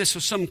 I say this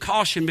with some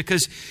caution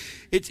because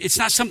it's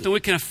not something we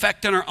can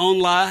affect in our own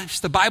lives.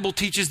 The Bible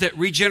teaches that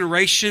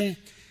regeneration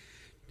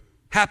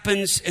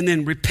happens, and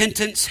then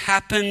repentance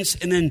happens,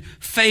 and then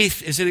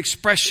faith is an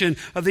expression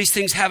of these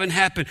things having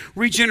happened.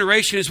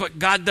 Regeneration is what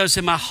God does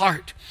in my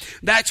heart.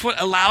 That's what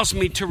allows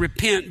me to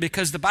repent,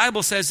 because the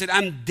Bible says that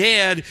I'm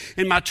dead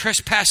in my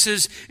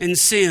trespasses and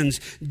sins.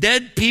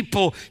 Dead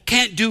people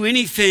can't do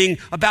anything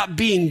about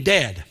being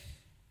dead.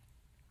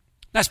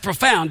 That's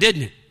profound,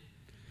 isn't it?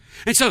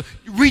 And so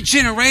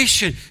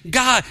regeneration,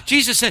 God,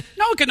 Jesus said,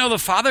 no one can know the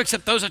Father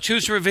except those that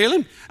choose to reveal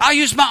him. I'll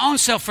use my own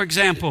self, for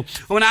example.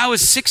 When I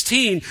was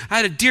 16, I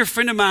had a dear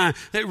friend of mine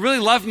that really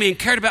loved me and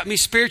cared about me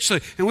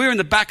spiritually. And we were in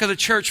the back of the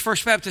church,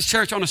 First Baptist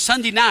Church, on a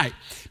Sunday night.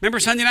 Remember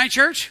Sunday night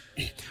church?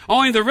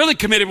 Only the really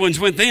committed ones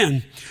went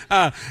then.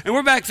 And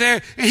we're back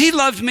there, and he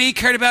loved me,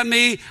 cared about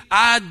me.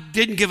 I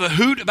didn't give a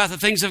hoot about the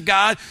things of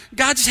God.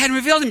 God just hadn't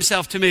revealed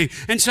himself to me.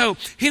 And so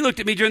he looked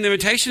at me during the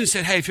invitation and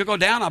said, hey, if you'll go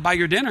down, I'll buy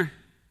your dinner.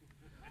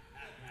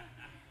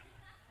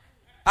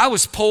 I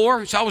was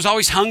poor, so I was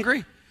always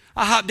hungry.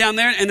 I hopped down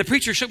there, and the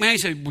preacher shook my hand.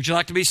 He said, would you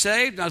like to be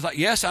saved? And I was like,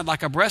 yes, I'd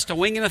like a breast, a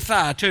wing, and a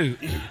thigh, too.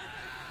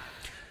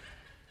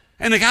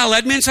 And the guy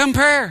led me in some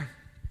prayer.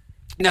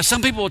 Now,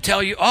 some people will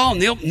tell you, oh,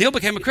 Neil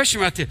became a Christian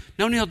right there.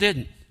 No, Neil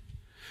didn't.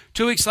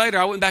 2 weeks later,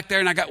 I went back there,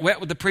 and I got wet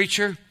with the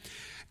preacher,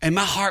 and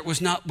my heart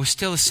was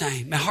still the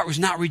same. My heart was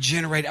not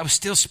regenerated. I was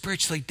still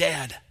spiritually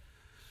dead.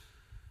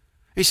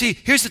 You see,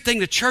 here's the thing.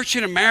 The church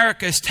in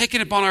America is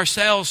taking it upon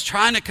ourselves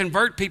trying to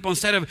convert people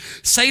instead of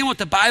saying what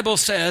the Bible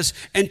says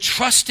and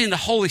trusting the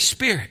Holy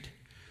Spirit.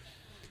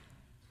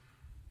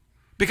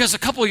 Because a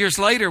couple of years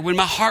later, when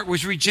my heart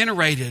was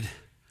regenerated,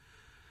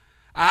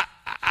 I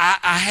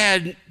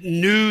had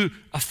new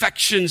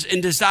affections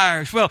and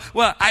desires. Well,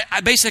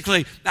 I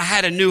basically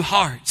had a new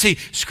heart. See,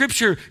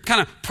 Scripture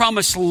kind of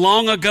promised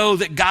long ago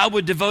that God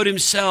would devote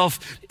himself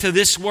to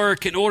this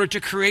work in order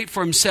to create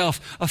for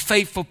himself a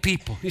faithful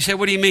people. You say,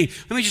 what do you mean?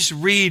 Let me just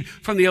read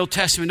from the Old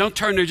Testament. Don't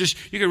turn there.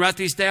 You can write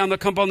these down. They'll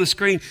come up on the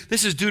screen.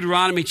 This is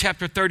Deuteronomy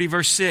chapter 30,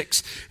 verse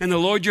 6. And the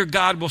Lord your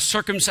God will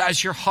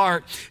circumcise your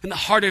heart and the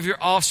heart of your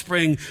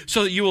offspring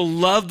so that you will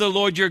love the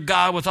Lord your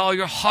God with all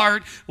your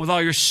heart, with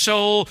all your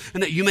soul,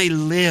 and that you may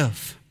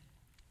live.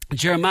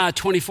 Jeremiah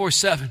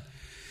 24:7.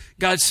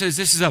 God says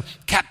this is a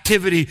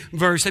captivity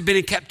verse. They've been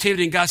in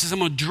captivity, and God says, I'm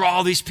going to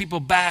draw these people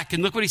back.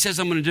 And look what he says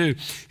I'm going to do.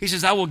 He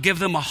says, I will give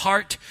them a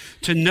heart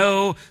to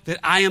know that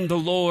I am the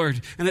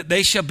Lord, and that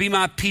they shall be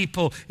my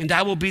people, and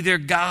I will be their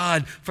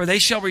God, for they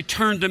shall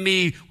return to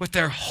me with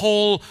their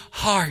whole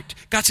heart.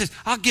 God says,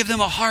 I'll give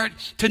them a heart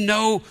to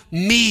know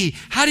me.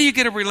 How do you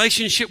get a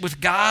relationship with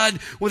God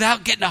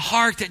without getting a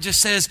heart that just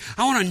says,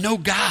 I want to know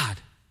God?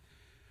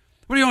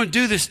 What do you want to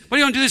do this? What do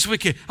you want to do this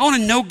weekend? I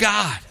want to know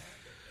God.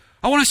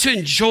 I want us to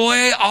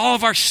enjoy all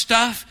of our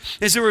stuff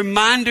as a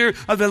reminder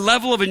of the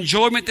level of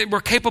enjoyment that we're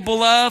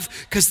capable of,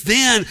 because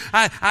then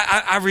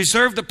I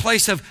reserve the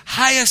place of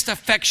highest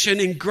affection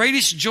and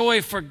greatest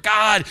joy for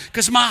God,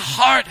 because my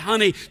heart,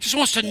 honey, just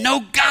wants to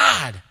know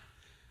God.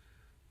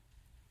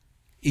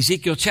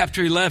 Ezekiel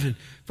chapter 11,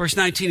 verse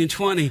 19 and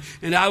 20,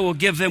 and I will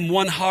give them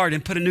one heart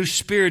and put a new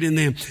spirit in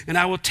them. And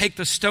I will take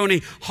the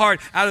stony heart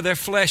out of their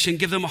flesh and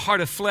give them a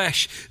heart of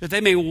flesh, that they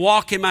may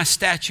walk in my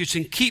statutes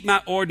and keep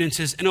my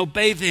ordinances and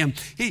obey them.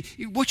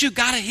 What you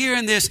got to hear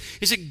in this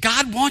is that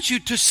God wants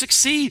you to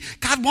succeed.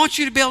 God wants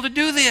you to be able to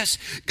do this.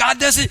 God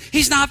doesn't,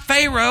 he's not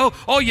Pharaoh.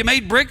 Oh, you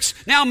made bricks?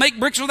 Now make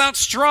bricks without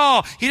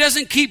straw. He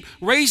doesn't keep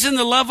raising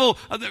the level,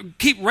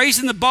 keep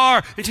raising the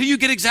bar until you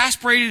get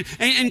exasperated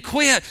and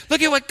quit.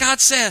 Look at what God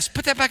says.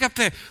 Put that back up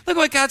there. Look at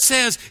what God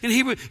says in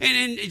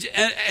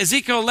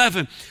Ezekiel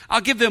 11. I'll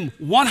give them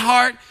one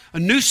heart, a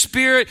new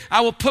spirit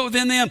I will put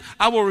within them.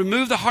 I will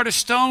remove the heart of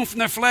stone from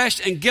their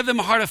flesh and give them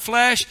a heart of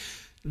flesh.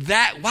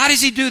 Why does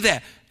he do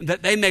that?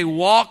 That they may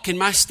walk in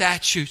my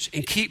statutes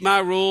and keep my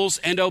rules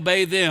and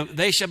obey them.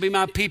 They shall be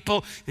my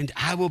people, and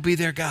I will be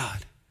their God.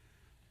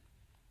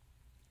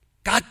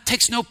 God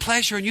takes no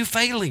pleasure in you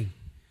failing.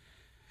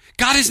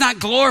 God is not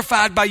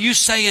glorified by you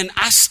saying,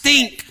 I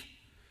stink.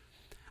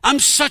 I'm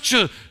such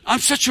a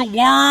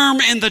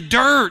worm in the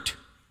dirt.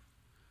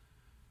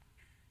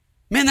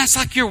 Man, that's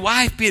like your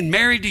wife being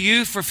married to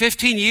you for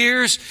 15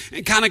 years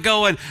and kind of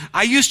going,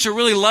 I used to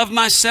really love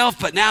myself,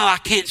 but now I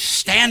can't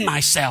stand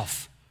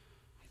myself.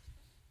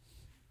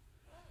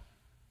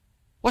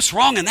 What's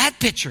wrong in that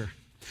picture?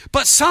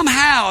 But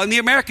somehow in the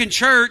American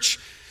church,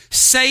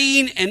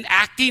 saying and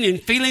acting and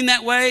feeling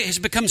that way has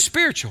become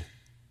spiritual.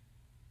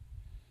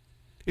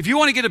 If you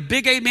want to get a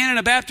big amen in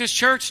a Baptist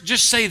church,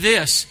 just say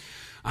this: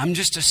 I'm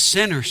just a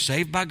sinner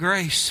saved by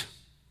grace.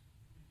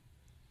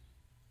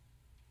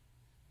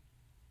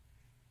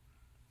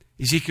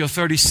 Ezekiel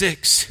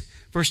 36,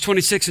 verse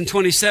 26 and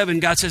 27,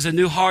 God says, a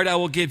new heart I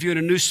will give you, and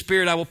a new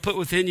spirit I will put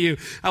within you.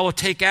 I will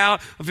take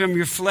out of him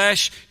your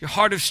flesh, your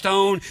heart of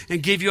stone,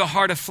 and give you a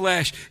heart of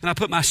flesh. And I'll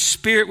put my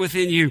spirit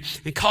within you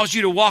and cause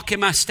you to walk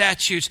in my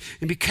statutes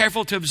and be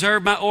careful to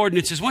observe my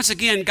ordinances. Once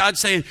again, God's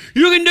saying,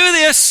 you can do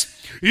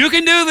this. You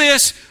can do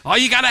this. All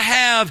you got to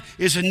have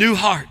is a new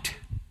heart.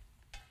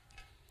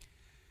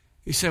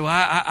 You say, well,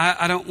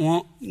 I don't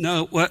want,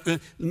 no,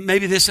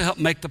 maybe this will help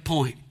make the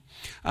point.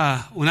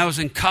 When I was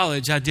in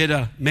college, I did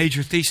a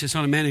major thesis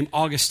on a man named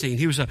Augustine.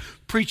 He was a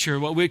preacher,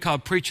 what we call a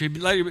preacher. He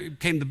later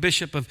became the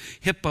bishop of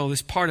Hippo,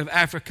 this part of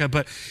Africa,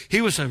 but he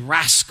was a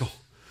rascal.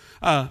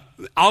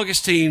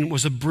 Augustine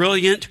was a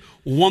brilliant,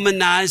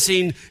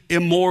 womanizing,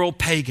 immoral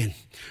pagan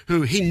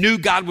who he knew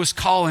God was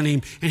calling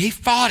him, and he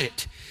fought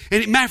it.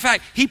 And matter of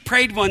fact, he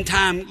prayed one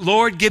time,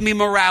 Lord, give me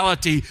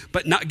morality,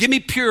 but not, give me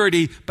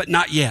purity, but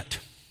not yet.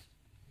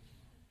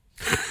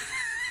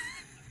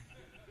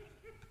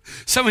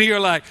 Some of you are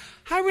like,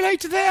 I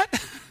relate to that.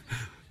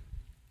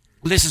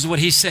 This is what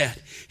he said.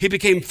 He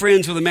became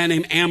friends with a man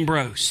named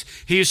Ambrose.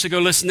 He used to go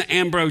listen to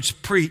Ambrose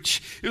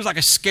preach. It was like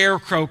a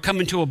scarecrow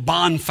coming to a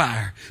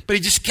bonfire, but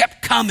he just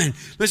kept coming.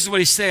 This is what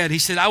he said. He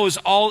said, I was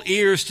all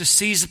ears to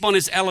seize upon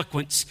his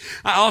eloquence.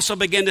 I also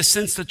began to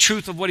sense the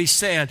truth of what he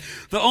said,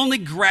 though only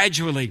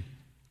gradually.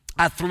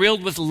 I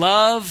thrilled with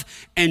love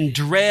and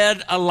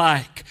dread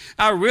alike.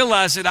 I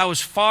realized that I was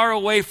far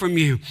away from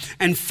you,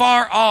 and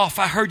far off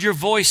I heard your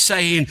voice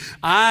saying,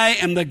 I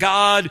am the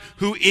God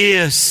who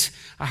is.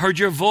 I heard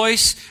your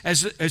voice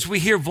as we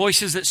hear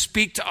voices that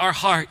speak to our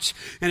hearts.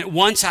 And at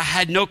once I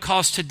had no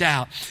cause to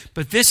doubt.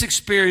 But this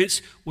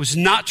experience was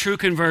not true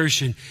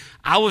conversion.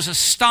 I was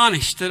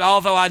astonished that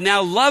although I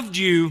now loved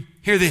you,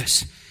 hear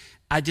this,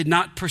 I did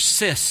not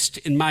persist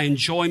in my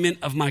enjoyment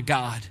of my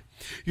God.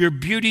 Your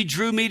beauty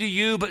drew me to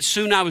you, but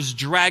soon I was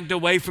dragged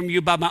away from you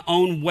by my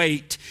own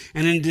weight.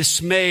 And in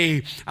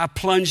dismay, I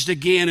plunged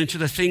again into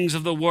the things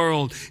of the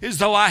world, as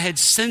though I had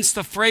sensed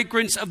the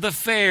fragrance of the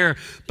fair,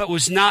 but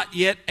was not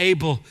yet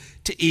able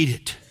to eat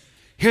it.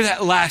 Hear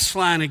that last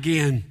line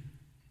again.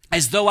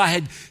 As though I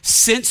had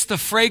sensed the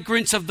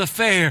fragrance of the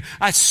fair.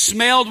 I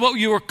smelled what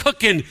you were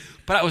cooking,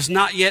 but I was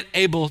not yet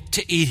able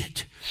to eat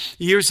it.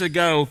 Years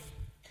ago,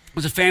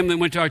 there was a family that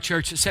went to our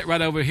church that sat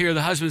right over here.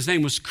 The husband's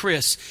name was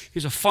Chris. He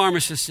was a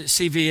pharmacist at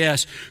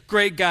CVS.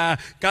 Great guy.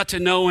 Got to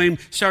know him.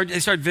 They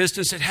started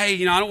visiting. Said, hey,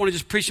 I don't want to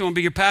just preach. I want to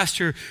be your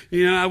pastor. What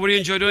do you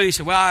enjoy doing? He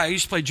said, well, I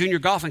used to play junior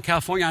golf in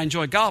California. I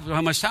enjoy golf. I don't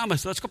have much time. I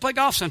said, let's go play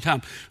golf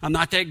sometime. I'm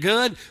not that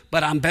good,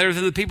 but I'm better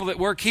than the people that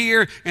work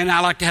here, and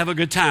I like to have a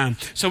good time.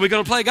 So we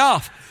go to play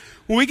golf.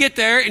 When we get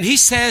there, and he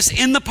says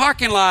in the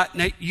parking lot,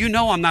 now, you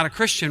know I'm not a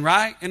Christian,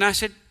 right? And I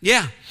said,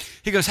 yeah.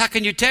 He goes, how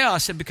can you tell? I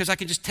said, because I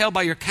can just tell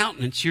by your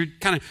countenance. You're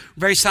kind of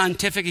very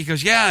scientific. He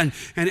goes, yeah,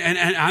 and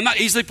I'm not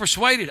easily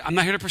persuaded. I'm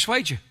not here to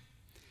persuade you.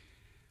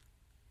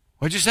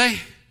 What'd you say?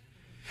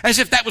 As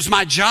if that was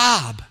my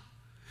job.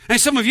 And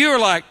some of you are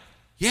like,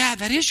 yeah,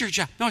 that is your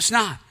job. No, it's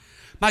not.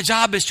 My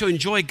job is to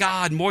enjoy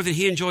God more than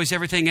he enjoys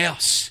everything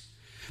else.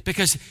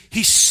 Because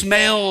he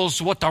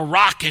smells what the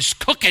rock is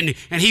cooking,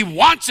 and he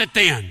wants it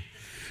then.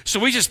 So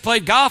we just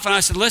played golf, and I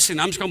said, listen,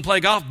 I'm just going to play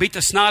golf, beat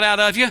the snot out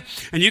of you,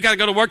 and you got to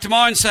go to work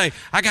tomorrow and say,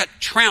 I got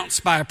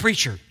trounced by a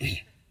preacher.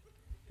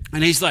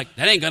 And he's like,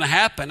 that ain't going to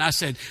happen. I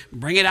said,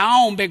 bring it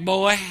on, big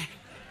boy.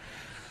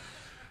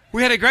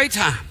 We had a great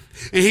time.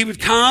 And he would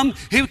come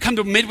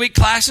to midweek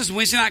classes,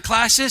 Wednesday night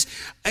classes.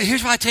 And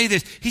here's what I tell you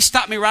this. He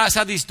stopped me right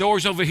outside these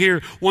doors over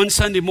here one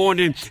Sunday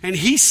morning, and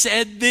he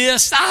said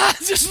this.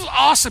 This is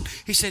awesome.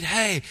 He said,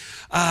 hey,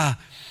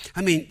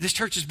 this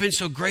church has been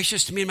so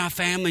gracious to me and my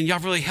family, and y'all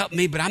really helped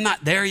me, but I'm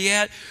not there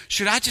yet.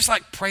 Should I just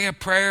like pray a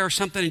prayer or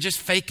something and just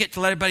fake it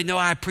to let everybody know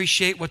I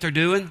appreciate what they're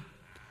doing?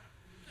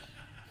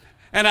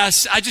 And I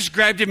just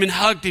grabbed him and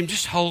hugged him.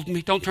 Just hold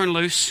me. Don't turn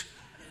loose.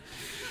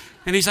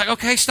 And he's like,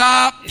 okay,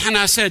 stop. And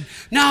I said,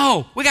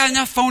 no, we got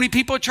enough phony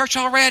people at church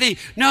already.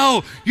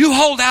 No, you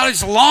hold out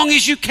as long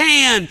as you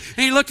can. And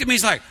he looked at me,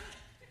 he's like,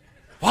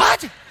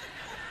 what?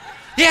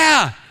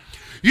 Yeah.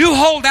 You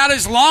hold out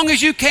as long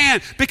as you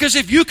can, because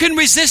if you can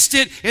resist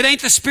it, it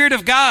ain't the Spirit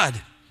of God.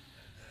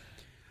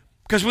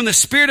 Because when the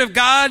Spirit of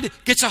God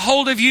gets a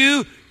hold of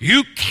you,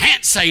 you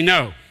can't say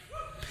no.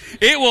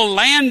 It will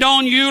land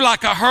on you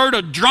like a herd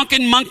of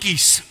drunken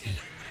monkeys.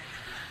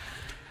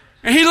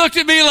 And he looked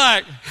at me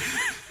like,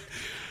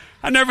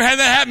 I never had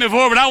that happen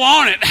before, but I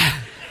want it.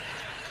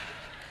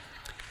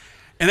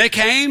 And they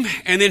came,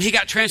 and then he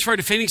got transferred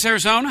to Phoenix,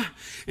 Arizona.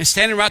 And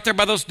standing right there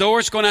by those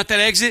doors, going out that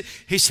exit,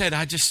 he said,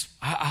 I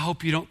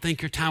hope you don't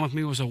think your time with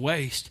me was a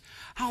waste.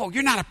 Oh,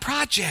 you're not a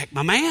project,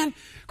 my man.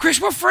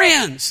 Chris, we're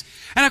friends.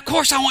 And of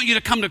course I want you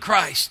to come to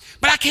Christ.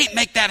 But I can't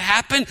make that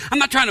happen. I'm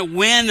not trying to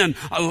win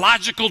a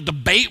logical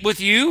debate with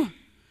you.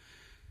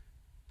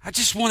 I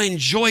just want to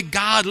enjoy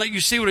God and let you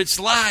see what it's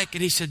like.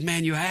 And he said,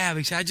 man, you have.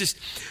 He said,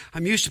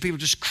 I'm used to people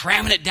just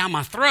cramming it down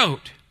my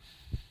throat.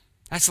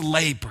 That's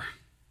labor.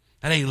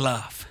 That ain't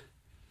love.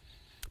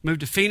 Moved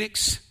to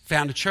Phoenix,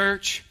 found a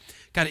church,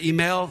 got an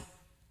email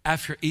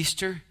after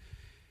Easter.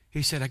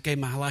 He said, I gave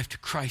my life to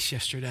Christ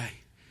yesterday.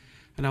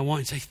 And I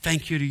want to say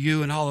thank you to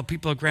you and all the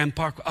people at Grand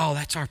Park. Oh,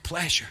 that's our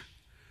pleasure.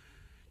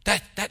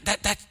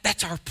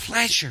 That's our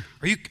pleasure.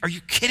 Are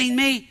you kidding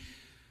me?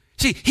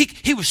 See,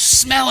 he was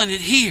smelling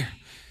it here.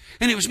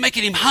 And it was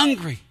making him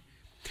hungry.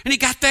 And he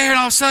got there, and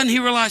all of a sudden he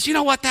realized, you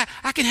know what,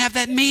 I can have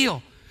that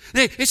meal.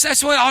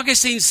 That's what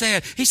Augustine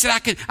said. He said,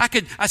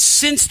 I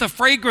sensed the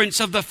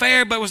fragrance of the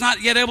fare, but was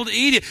not yet able to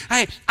eat it.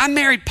 Hey, I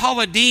married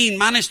Paula Dean,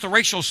 minus the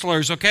racial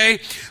slurs, okay?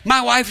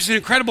 My wife is an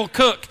incredible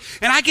cook,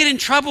 and I get in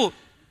trouble.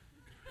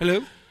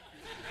 Hello?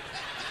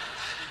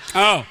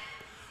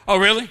 Oh,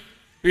 really?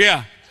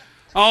 Yeah.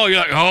 Oh, you're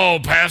like, oh,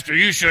 Pastor,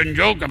 you shouldn't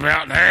joke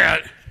about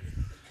that.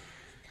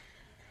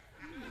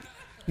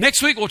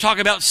 Next week, we'll talk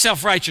about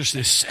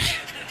self-righteousness.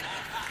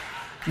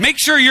 Make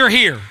sure you're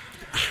here.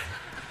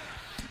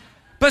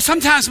 But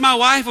sometimes my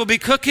wife will be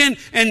cooking,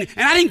 and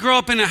I didn't grow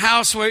up in a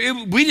house where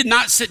we did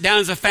not sit down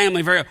as a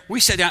family we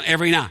sat down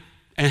every night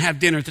and have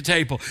dinner at the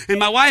table. And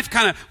my wife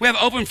we have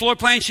an open floor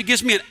plan. She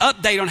gives me an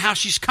update on how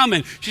she's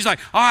coming. She's like,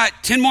 all right,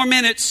 10 more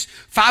minutes,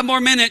 5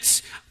 more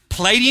minutes,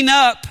 plating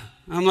up.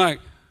 I'm like,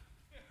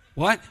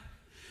 what?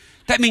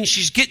 That means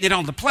she's getting it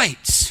on the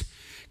plates.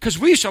 Because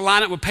we used to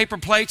line up with paper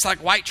plates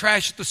like white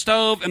trash at the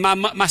stove, and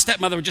my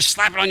stepmother would just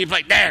slap it on your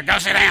plate. There, go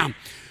sit down.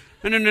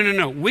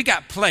 No. We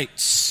got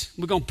plates.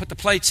 We're going to put the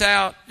plates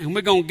out, and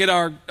we're going to get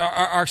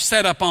our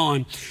setup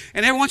on.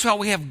 And every once in a while,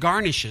 we have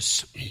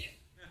garnishes.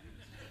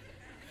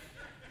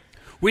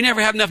 We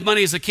never have enough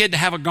money as a kid to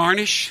have a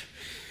garnish.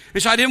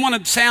 And so I didn't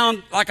want to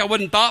sound like I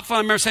wasn't thoughtful. I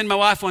remember saying to my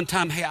wife one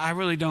time, hey, I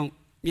really don't,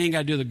 you ain't got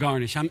to do the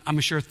garnish. I'm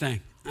a sure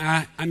thing.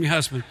 I'm your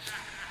husband.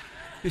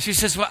 And she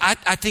says, well,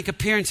 I think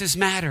appearances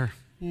matter.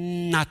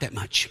 Not that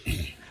much.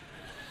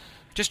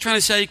 Just trying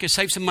to say you could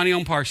save some money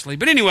on parsley.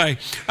 But anyway,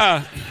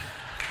 but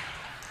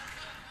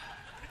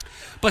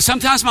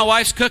sometimes my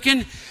wife's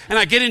cooking and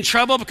I get in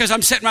trouble because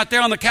I'm sitting right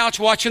there on the couch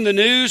watching the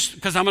news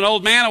because I'm an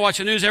old man. I watch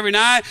the news every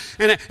night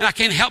and I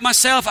can't help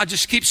myself. I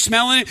just keep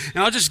smelling it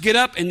and I'll just get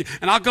up and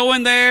I'll go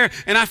in there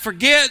and I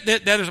forget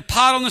that there's a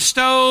pot on the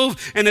stove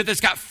and that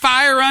it's got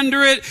fire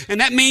under it.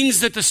 And that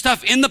means that the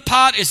stuff in the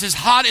pot is as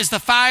hot as the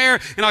fire.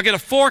 And I'll get a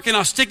fork and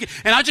I'll stick it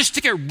and I'll just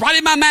stick it right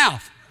in my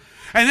mouth.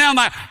 And then I'm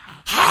like,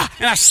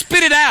 and I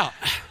spit it out.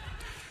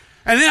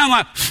 And then I'm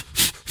like,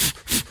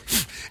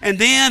 and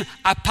then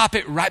I pop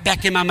it right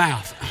back in my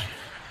mouth.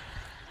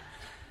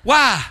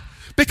 Why?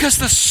 Because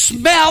the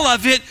smell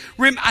of it,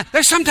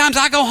 there's sometimes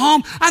I go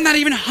home, I'm not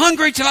even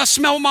hungry till I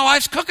smell what my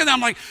wife's cooking.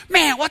 I'm like,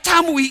 man, what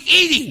time are we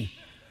eating?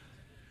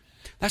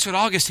 That's what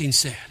Augustine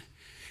said.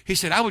 He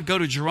said, I would go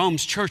to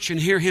Jerome's church and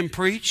hear him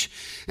preach.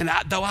 And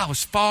though I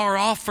was far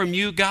off from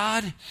you,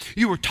 God,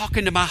 you were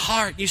talking to my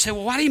heart. You say,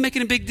 well, why are you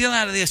making a big deal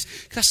out of this?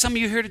 Because some of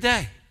you here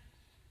today.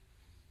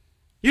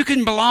 You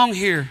can belong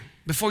here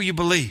before you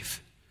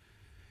believe.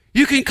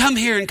 You can come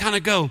here and kind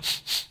of go,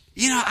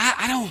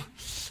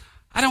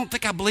 I don't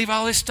think I believe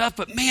all this stuff,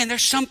 but man,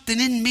 there's something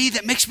in me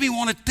that makes me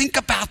want to think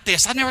about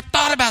this. I've never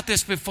thought about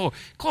this before.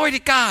 Glory to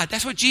God.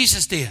 That's what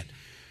Jesus did.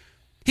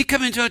 He'd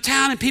come into a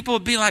town and people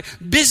would be like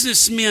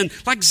businessmen,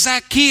 like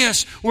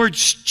Zacchaeus, were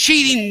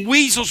cheating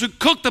weasels who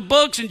cooked the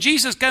books. And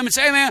Jesus came and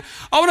said, hey man,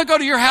 I want to go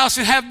to your house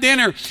and have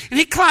dinner. And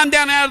he climbed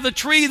down out of the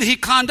tree that he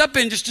climbed up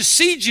in just to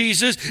see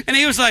Jesus. And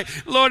he was like,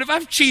 Lord, if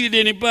I've cheated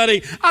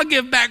anybody, I'll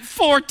give back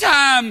 4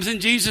 times. And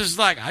Jesus was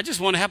like, I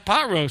just want to have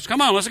pot roast. Come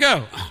on, let's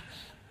go.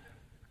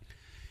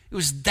 It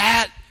was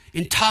that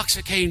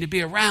intoxicating to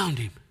be around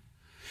him.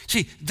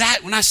 See,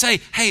 that when I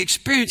say, hey,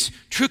 experience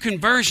true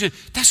conversion,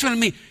 that's what I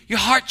mean. Your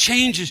heart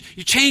changes.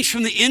 You change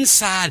from the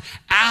inside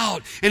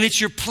out. And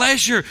it's your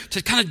pleasure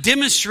to kind of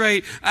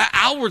demonstrate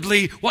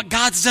outwardly what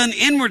God's done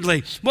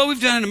inwardly. What we've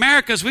done in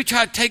America is we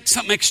try to take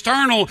something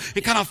external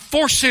and kind of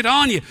force it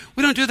on you.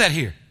 We don't do that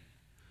here.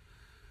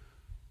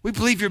 We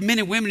believe you're men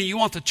and women and you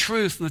want the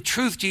truth. And the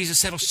truth, Jesus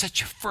said, will set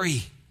you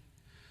free.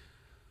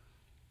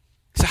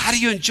 So how do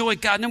you enjoy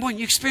God? Number one,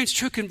 you experience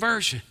true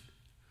conversion.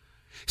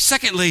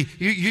 Secondly,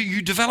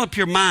 you develop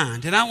your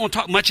mind. And I don't want to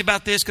talk much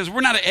about this because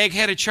we're not an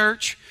egg-headed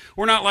church.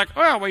 We're not like,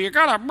 oh, well, you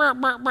got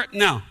to...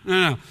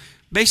 No.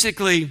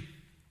 Basically,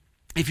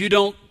 if you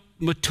don't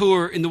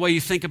mature in the way you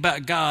think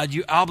about God,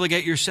 you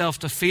obligate yourself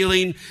to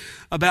feeling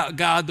about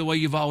God the way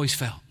you've always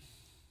felt.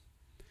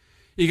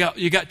 You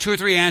got 2 or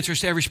 3 answers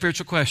to every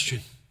spiritual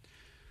question.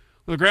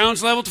 Well, the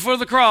ground's level at the foot of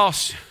the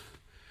cross.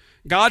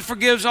 God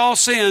forgives all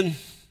sin.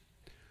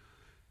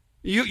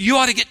 You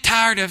ought to get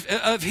tired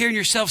of hearing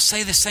yourself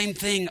say the same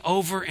thing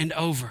over and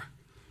over.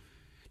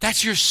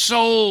 That's your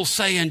soul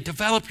saying,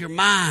 develop your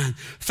mind.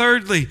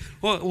 Thirdly,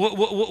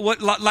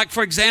 like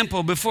for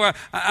example, before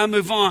I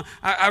move on,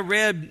 I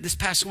read this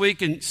past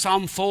week in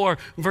Psalm 4,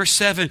 verse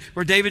 7,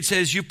 where David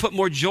says, you put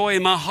more joy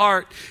in my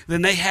heart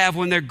than they have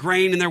when their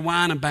grain and their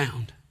wine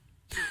abound.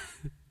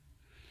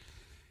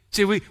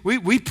 See,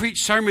 we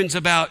preach sermons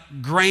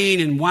about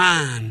grain and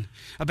wine.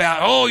 About,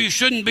 oh, you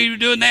shouldn't be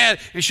doing that.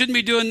 You shouldn't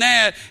be doing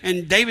that.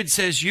 And David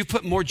says, you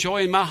put more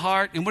joy in my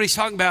heart. And what he's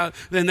talking about,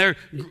 when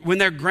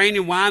they're grain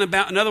and wine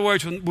about, in other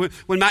words,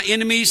 when my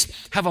enemies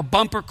have a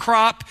bumper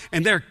crop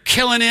and they're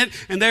killing it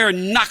and they're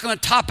knocking the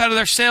top out of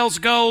their sales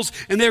goals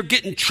and they're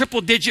getting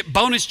triple-digit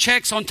bonus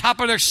checks on top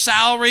of their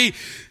salary,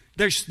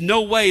 there's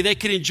no way they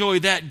can enjoy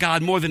that,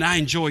 God, more than I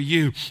enjoy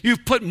you.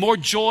 You've put more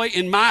joy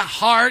in my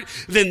heart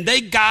than they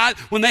got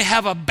when they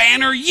have a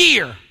banner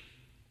year.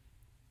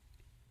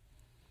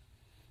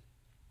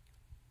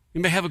 You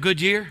may have a good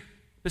year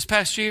this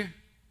past year,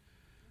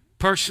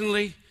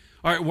 personally,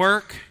 or at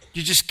work.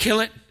 You just kill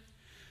it.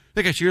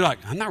 Look at you, you're like,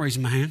 I'm not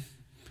raising my hand.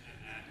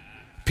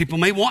 People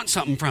may want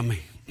something from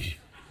me.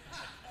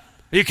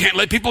 You can't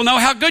let people know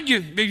how good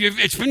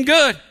it's been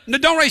good. No,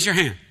 don't raise your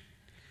hand.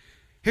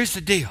 Here's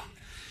the deal.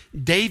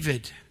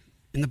 David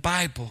in the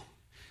Bible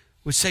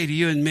would say to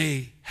you and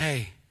me,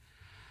 hey,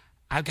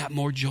 I've got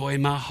more joy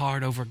in my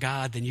heart over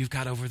God than you've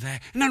got over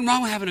that. And nothing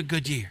wrong with having a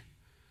good year.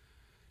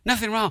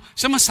 Nothing wrong.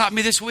 Someone stopped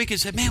me this week and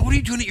said, man, what are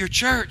you doing at your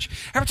church?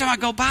 Every time I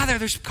go by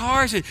there's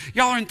cars and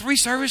y'all are in 3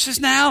 services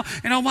now.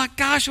 And oh my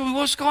gosh,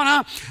 what's going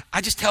on?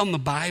 I just tell them the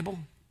Bible.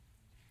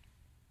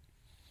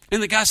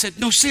 And the guy said,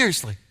 no,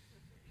 seriously.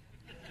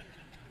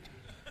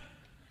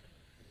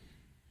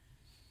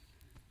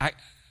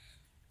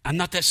 I'm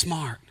not that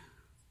smart.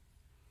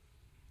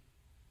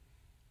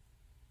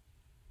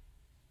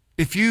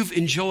 If you've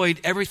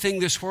enjoyed everything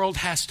this world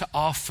has to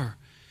offer,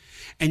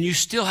 and you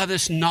still have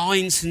this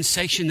gnawing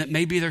sensation that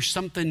maybe there's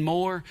something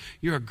more,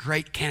 you're a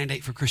great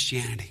candidate for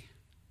Christianity.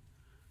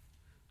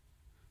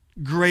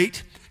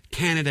 Great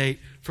candidate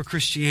for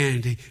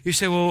Christianity. You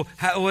say, well,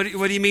 what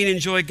do you mean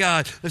enjoy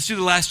God? Let's do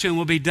the last two and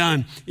we'll be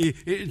done.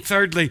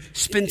 Thirdly,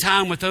 spend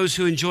time with those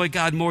who enjoy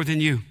God more than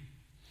you.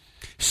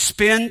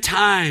 Spend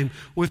time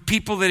with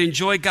people that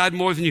enjoy God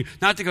more than you.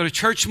 Not to go to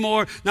church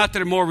more, not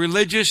that are more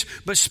religious,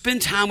 but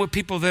spend time with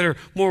people that are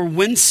more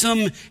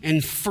winsome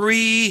and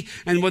free.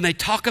 And when they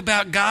talk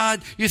about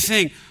God, you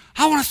think,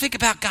 I want to think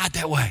about God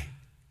that way.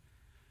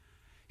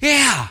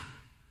 Yeah,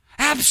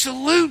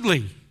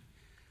 absolutely.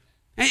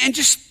 And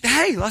just,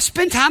 hey, let's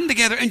spend time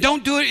together and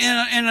don't do it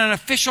in an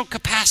official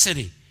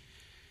capacity.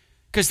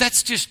 Because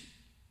that's just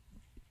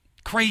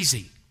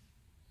crazy.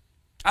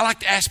 I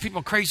like to ask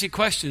people crazy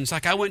questions.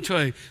 Like I went to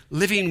a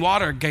Living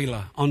Water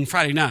gala on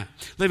Friday night.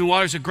 Living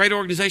Water is a great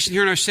organization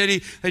here in our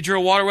city. They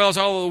drill water wells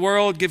all over the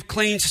world, give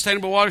clean,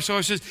 sustainable water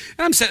sources.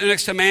 And I'm sitting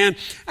next to a man.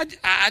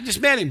 I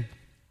just met him.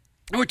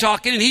 And we're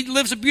talking, and he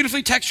lives a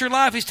beautifully textured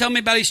life. He's telling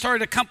me about he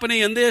started a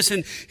company and this,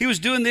 and he was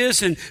doing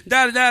this, and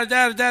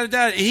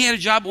da-da-da-da-da-da-da. And he had a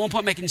job at one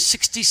point making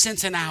 60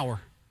 cents an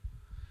hour.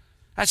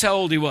 That's how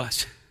old he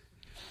was.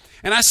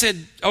 And I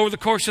said, over the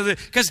course of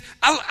because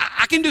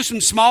I can do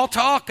some small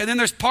talk, and then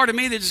there's part of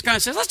me that just kind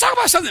of says, let's talk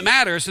about something that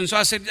matters. And so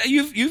I said,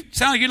 you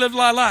sound like you live a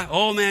lot of life.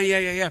 Oh, man,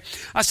 yeah.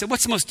 I said,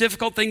 what's the most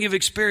difficult thing you've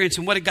experienced,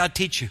 and what did God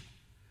teach you?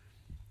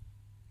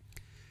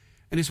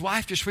 And his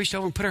wife just reached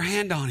over and put her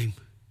hand on him.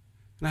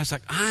 And I was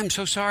like, I'm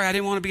so sorry, I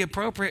didn't want to be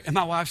appropriate. And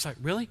my wife's like,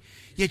 really?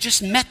 You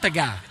just met the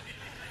guy.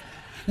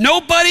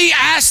 Nobody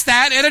asked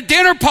that at a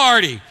dinner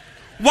party.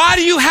 Why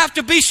do you have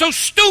to be so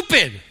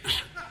stupid?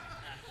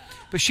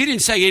 But she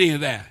didn't say any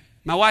of that.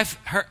 My wife,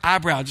 her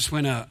eyebrow just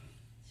went up.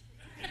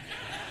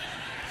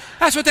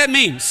 That's what that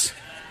means.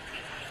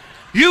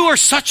 You are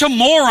such a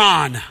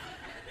moron.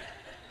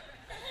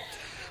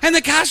 And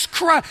the guy's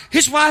crying.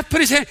 His wife put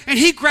his hand, and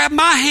he grabbed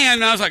my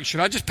hand, and I was like, should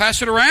I just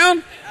pass it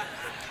around?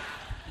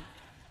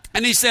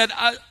 And he said,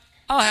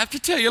 I'll have to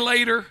tell you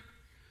later.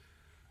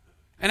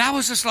 And I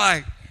was just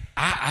like,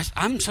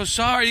 I'm so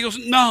sorry. He goes,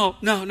 no.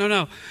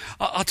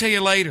 I'll tell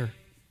you later.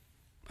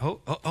 Oh,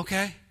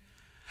 okay.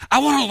 I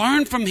want to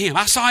learn from him.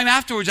 I saw him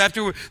afterwards,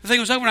 after the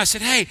thing was over, and I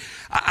said, hey,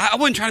 I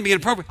wasn't trying to be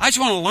inappropriate. I just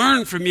want to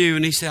learn from you.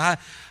 And he said,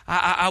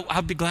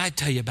 I'll be glad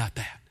to tell you about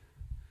that.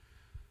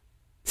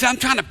 See, I'm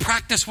trying to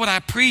practice what I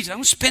preach. I'm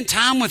going to spend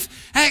time with,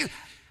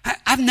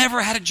 I've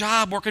never had a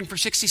job working for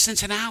 60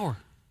 cents an hour.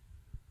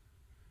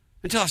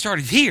 Until I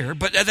started here,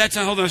 but that's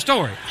a whole other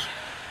story.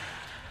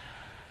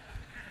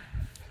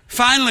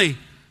 Finally,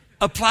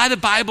 apply the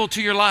Bible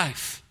to your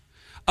life.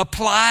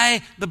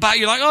 Apply the Bible.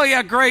 You're like, oh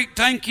yeah, great,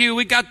 thank you,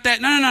 we got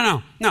that.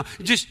 No.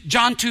 Just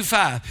John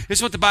 2:5. This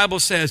is what the Bible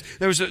says.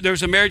 There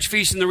was a marriage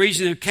feast in the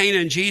region of Cana,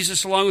 and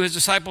Jesus, along with his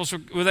disciples,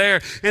 were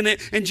there.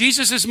 And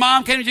Jesus'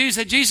 mom came to Jesus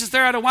and said, Jesus,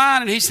 they're out of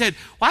wine. And he said,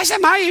 why is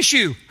that my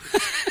issue?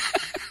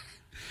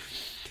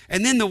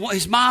 And then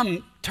his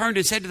mom turned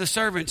and said to the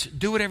servants,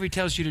 do whatever he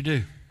tells you to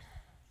do.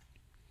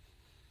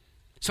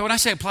 So when I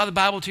say apply the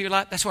Bible to your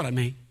life, that's what I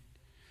mean.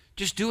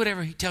 Just do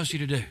whatever he tells you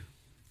to do.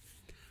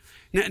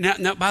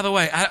 Now, by the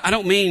way, I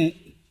don't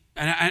mean,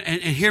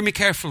 and hear me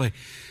carefully,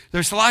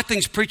 there's a lot of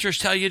things preachers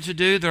tell you to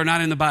do that are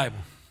not in the Bible.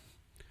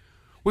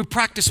 We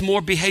practice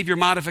more behavior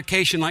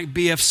modification like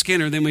B.F.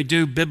 Skinner than we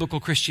do biblical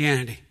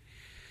Christianity.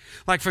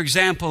 Like, for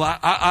example,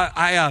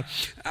 I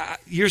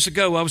years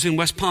ago, I was in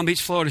West Palm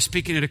Beach, Florida,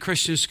 speaking at a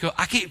Christian school.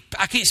 I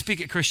can't speak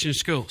at Christian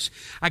schools.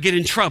 I get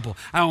in trouble.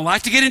 I don't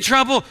like to get in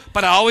trouble,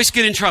 but I always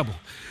get in trouble.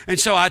 And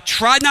so I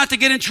tried not to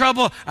get in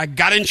trouble. I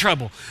got in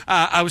trouble.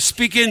 I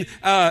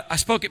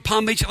spoke at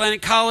Palm Beach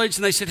Atlantic College,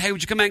 and they said, hey,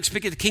 would you come out and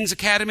speak at the King's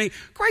Academy?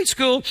 Great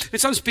school.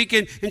 And so I'm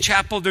speaking in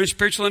chapel during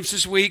Spiritual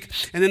Emphasis Week.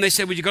 And then they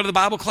said, would you go to the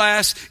Bible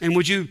class? And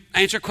would you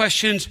answer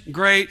questions?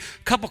 Great.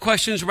 A couple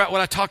questions about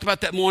what I talked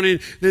about that morning.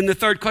 Then the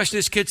third question,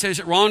 this kid said, is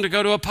it wrong to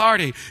go to a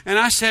party? And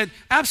I said,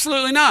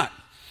 absolutely not.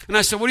 And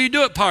I said, what do you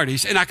do at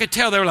parties? And I could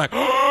tell they were like,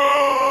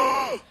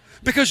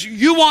 because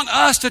you want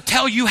us to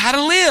tell you how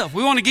to live.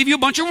 We want to give you a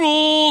bunch of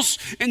rules,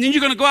 and then you're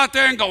going to go out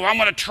there and go, I'm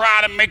going to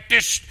try to make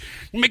this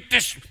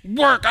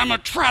work. I'm going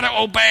to try to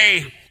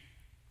obey.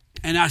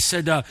 And I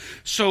said,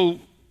 so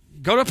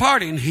go to a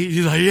party. And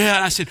he's like, yeah.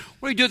 And I said,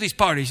 what do you do at these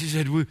parties? He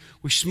said, we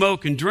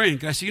smoke and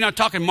drink. And I said, you're not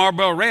talking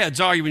Marlboro Reds,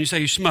 are you, when you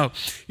say you smoke?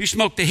 You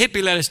smoke the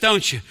hippie lettuce,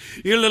 don't you?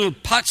 You're a little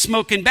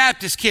pot-smoking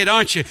Baptist kid,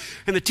 aren't you?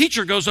 And the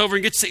teacher goes over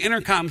and gets the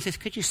intercom and says,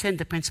 could you send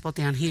the principal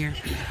down here?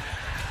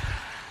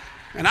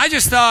 And I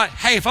just thought,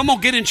 hey, if I'm going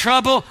to get in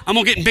trouble, I'm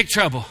going to get in big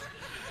trouble.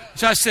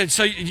 So I said,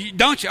 so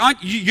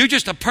you're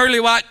just a pearly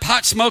white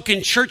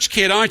pot-smoking church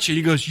kid, aren't you?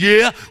 He goes,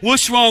 yeah,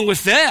 what's wrong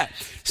with that?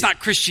 It's not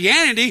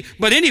Christianity,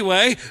 but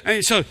anyway.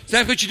 And so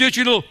that's what you do at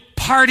your little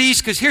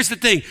parties? Because here's the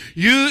thing.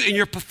 You and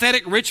your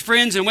pathetic rich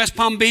friends in West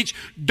Palm Beach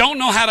don't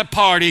know how to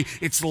party.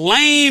 It's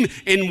lame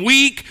and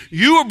weak.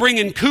 You are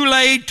bringing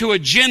Kool-Aid to a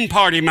gin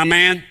party, my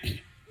man.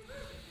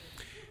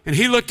 And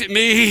he looked at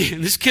me,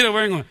 and this kid over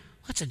there going,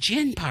 what's a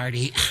gin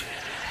party?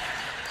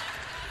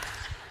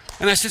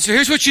 And I said, so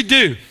here's what you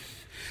do.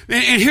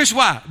 And here's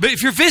why. But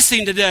if you're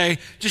visiting today,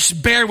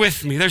 just bear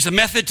with me. There's a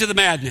method to the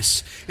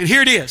madness. And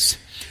here it is.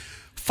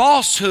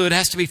 Falsehood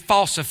has to be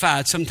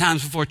falsified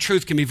sometimes before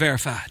truth can be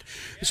verified.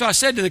 And so I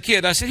said to the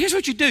kid, I said, here's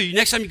what you do.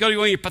 Next time you go to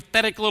one of your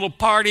pathetic little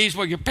parties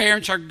where your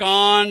parents are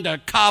gone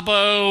to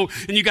Cabo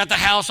and you got the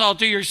house all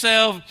to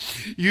yourself,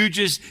 you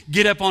just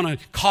get up on a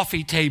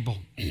coffee table,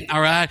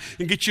 all right,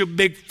 and get you a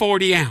big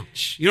 40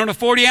 ounce. You know what a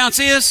 40 ounce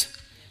is?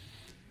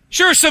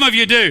 Sure, some of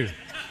you do.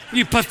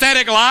 You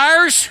pathetic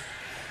liars.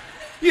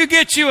 You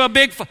get you a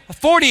big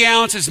 40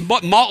 ounces,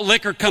 malt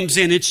liquor comes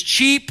in. It's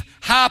cheap,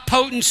 high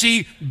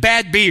potency,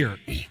 bad beer.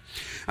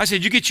 I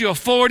said, you get you a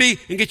 40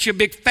 and get you a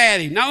big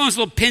fatty. Not one of those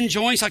little pin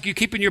joints like you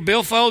keep in your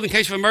billfold in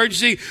case of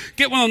emergency.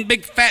 Get one of them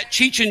big fat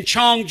Cheech and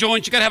Chong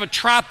joints. You got to have a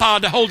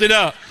tripod to hold it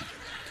up.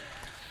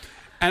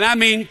 And I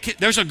mean,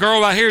 there's a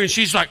girl out here and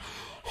she's like,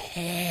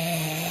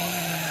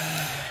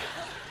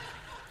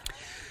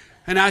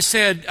 and I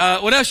said,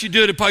 what else you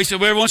do at a party? He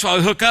said, well, every once in a while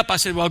I hook up. I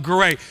said, well,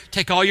 great.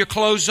 Take all your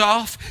clothes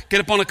off, get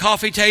up on a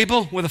coffee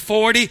table with a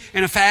 40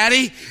 and a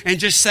fatty, and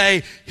just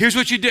say, here's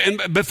what you do.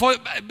 And before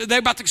they're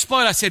about to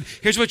explode, I said,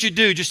 here's what you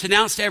do. Just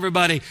announce to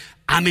everybody,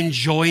 I'm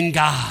enjoying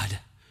God.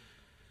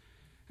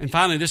 And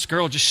finally, this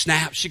girl just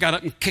snapped. She got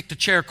up and kicked a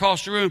chair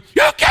across the room.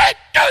 You can't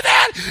do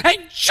that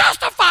and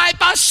justify it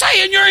by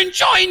saying you're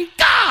enjoying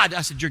God.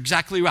 I said, you're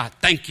exactly right.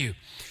 Thank you.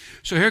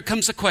 So here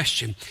comes the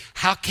question.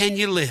 How can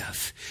you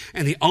live?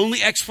 And the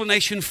only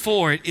explanation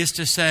for it is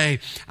to say,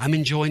 I'm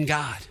enjoying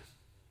God.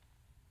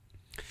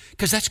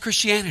 Because that's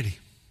Christianity.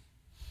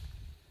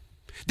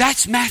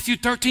 That's Matthew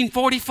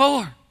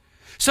 13:44.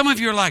 Some of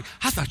you are like,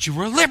 I thought you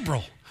were a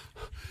liberal,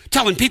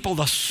 telling people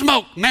to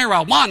smoke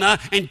marijuana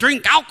and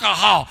drink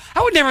alcohol.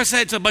 I would never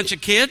say it to a bunch of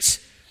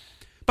kids.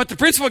 But the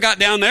principal got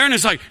down there and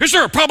is like, is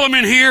there a problem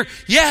in here?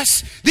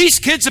 Yes, these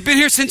kids have been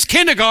here since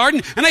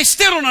kindergarten and they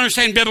still don't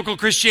understand biblical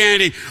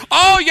Christianity.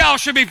 All y'all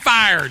should be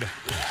fired.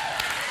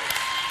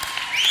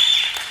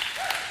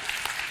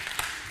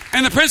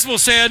 And the principal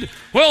said,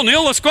 well,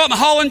 Neil, let's go out in the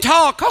hall and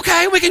talk.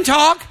 Okay, we can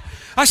talk.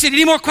 I said,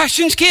 any more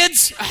questions,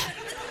 kids?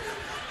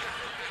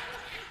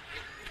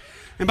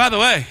 And by the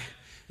way,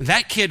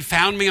 that kid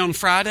found me on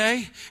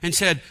Friday and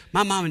said,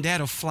 my mom and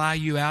dad will fly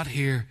you out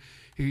here.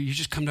 You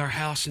just come to our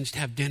house and just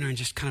have dinner and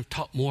just kind of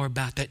talk more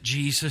about that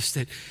Jesus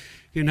that,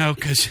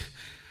 because...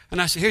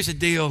 And I said, here's the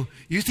deal.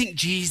 You think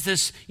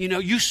Jesus,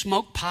 you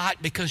smoke pot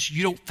because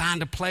you don't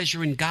find a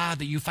pleasure in God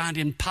that you find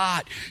in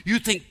pot. You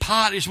think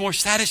pot is more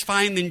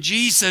satisfying than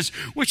Jesus,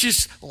 which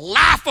is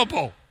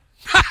laughable.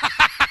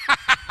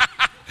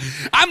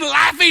 I'm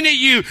laughing at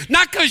you,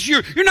 not because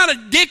you're not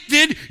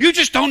addicted. You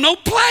just don't know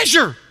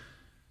pleasure.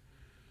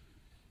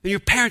 And your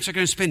parents are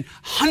going to spend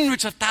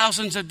hundreds of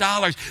thousands of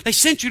dollars. They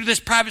sent you to this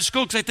private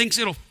school because they think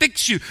it'll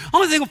fix you. The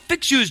only thing that will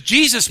fix you is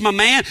Jesus, my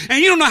man, and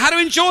you don't know how to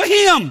enjoy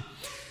him.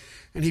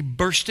 And he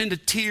burst into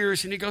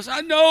tears and he goes,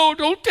 I know,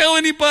 don't tell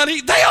anybody.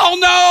 They all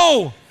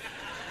know.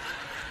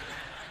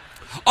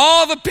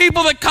 All the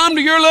people that come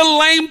to your little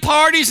lame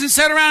parties and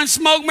sit around and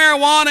smoke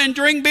marijuana and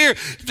drink beer,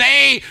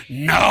 they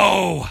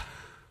know.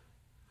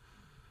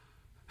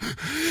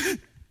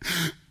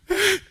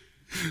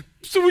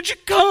 So would you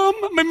come?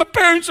 I mean, my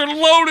parents are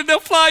loaded. They'll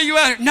fly you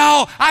out here.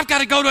 No, I've got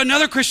to go to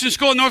another Christian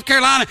school in North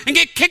Carolina and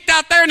get kicked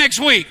out there next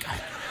week.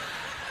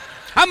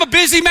 I'm a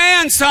busy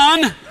man,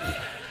 son.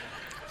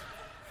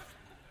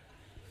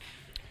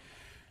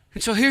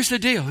 And so here's the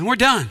deal, and we're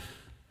done.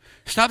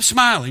 Stop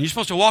smiling. You're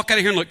supposed to walk out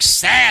of here and look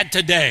sad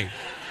today.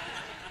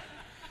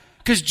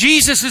 Because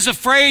Jesus is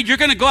afraid you're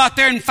going to go out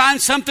there and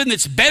find something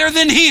that's better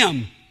than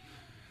him.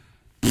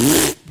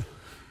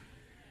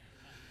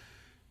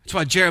 That's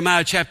why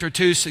Jeremiah chapter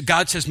 2,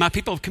 God says, my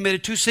people have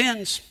committed 2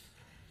 sins.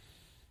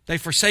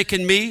 They've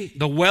forsaken me,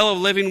 the well of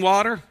living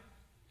water,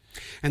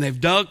 and they've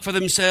dug for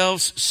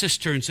themselves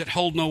cisterns that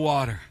hold no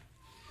water.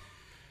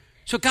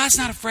 So God's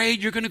not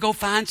afraid you're going to go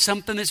find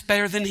something that's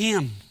better than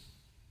him.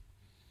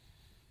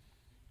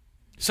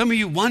 Some of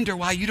you wonder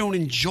why you don't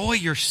enjoy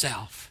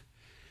yourself.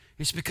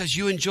 It's because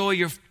you enjoy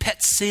your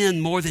pet sin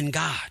more than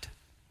God.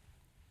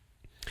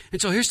 And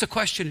so here's the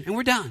question, and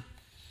we're done.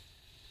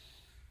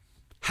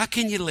 How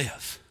can you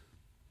live?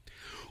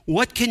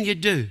 What can you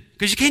do?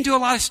 Because you can't do a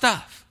lot of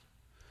stuff.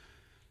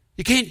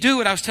 You can't do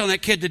what I was telling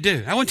that kid to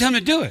do. I wouldn't tell him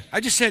to do it. I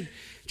just said,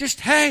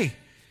 hey,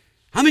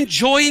 I'm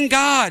enjoying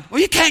God.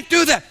 Well, you can't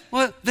do that.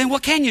 Well, then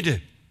what can you do?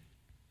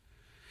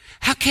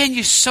 How can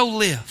you so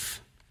live?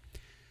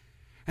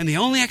 And the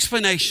only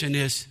explanation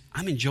is,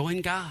 I'm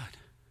enjoying God.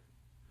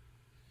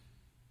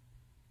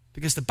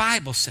 Because the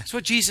Bible says,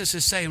 what Jesus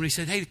is saying when he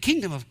said, hey, the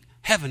kingdom of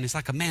heaven is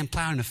like a man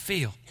plowing a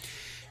field.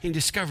 He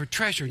discovered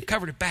treasure and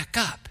covered it back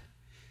up.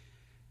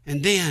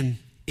 And then,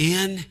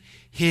 in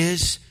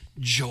his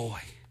joy,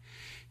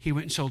 he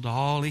went and sold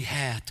all he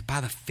had to buy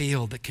the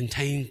field that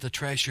contained the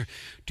treasure.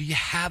 Do you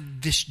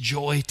have this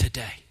joy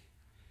today?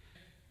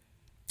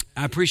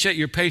 I appreciate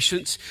your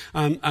patience.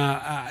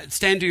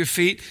 Stand to your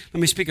feet.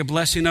 Let me speak a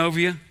blessing over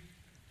you.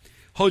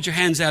 Hold your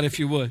hands out if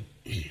you would.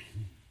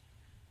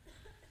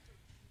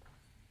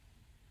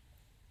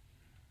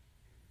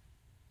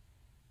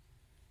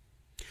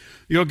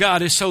 Your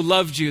God has so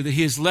loved you that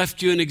he has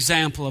left you an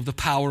example of the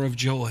power of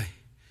joy.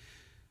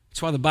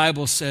 That's why the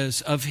Bible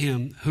says of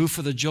him, who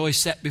for the joy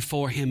set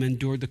before him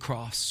endured the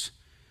cross,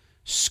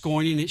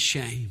 scorning its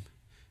shame,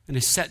 and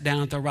is set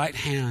down at the right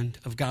hand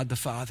of God the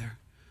Father.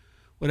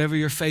 Whatever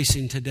you're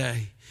facing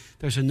today,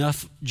 there's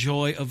enough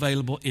joy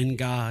available in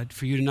God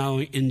for you to not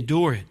only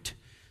endure it,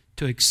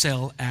 to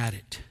excel at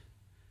it.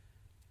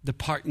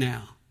 Depart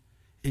now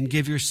and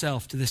give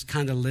yourself to this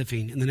kind of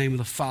living in the name of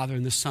the Father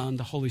and the Son,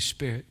 the Holy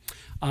Spirit.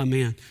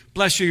 Amen.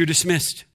 Bless you. You're dismissed.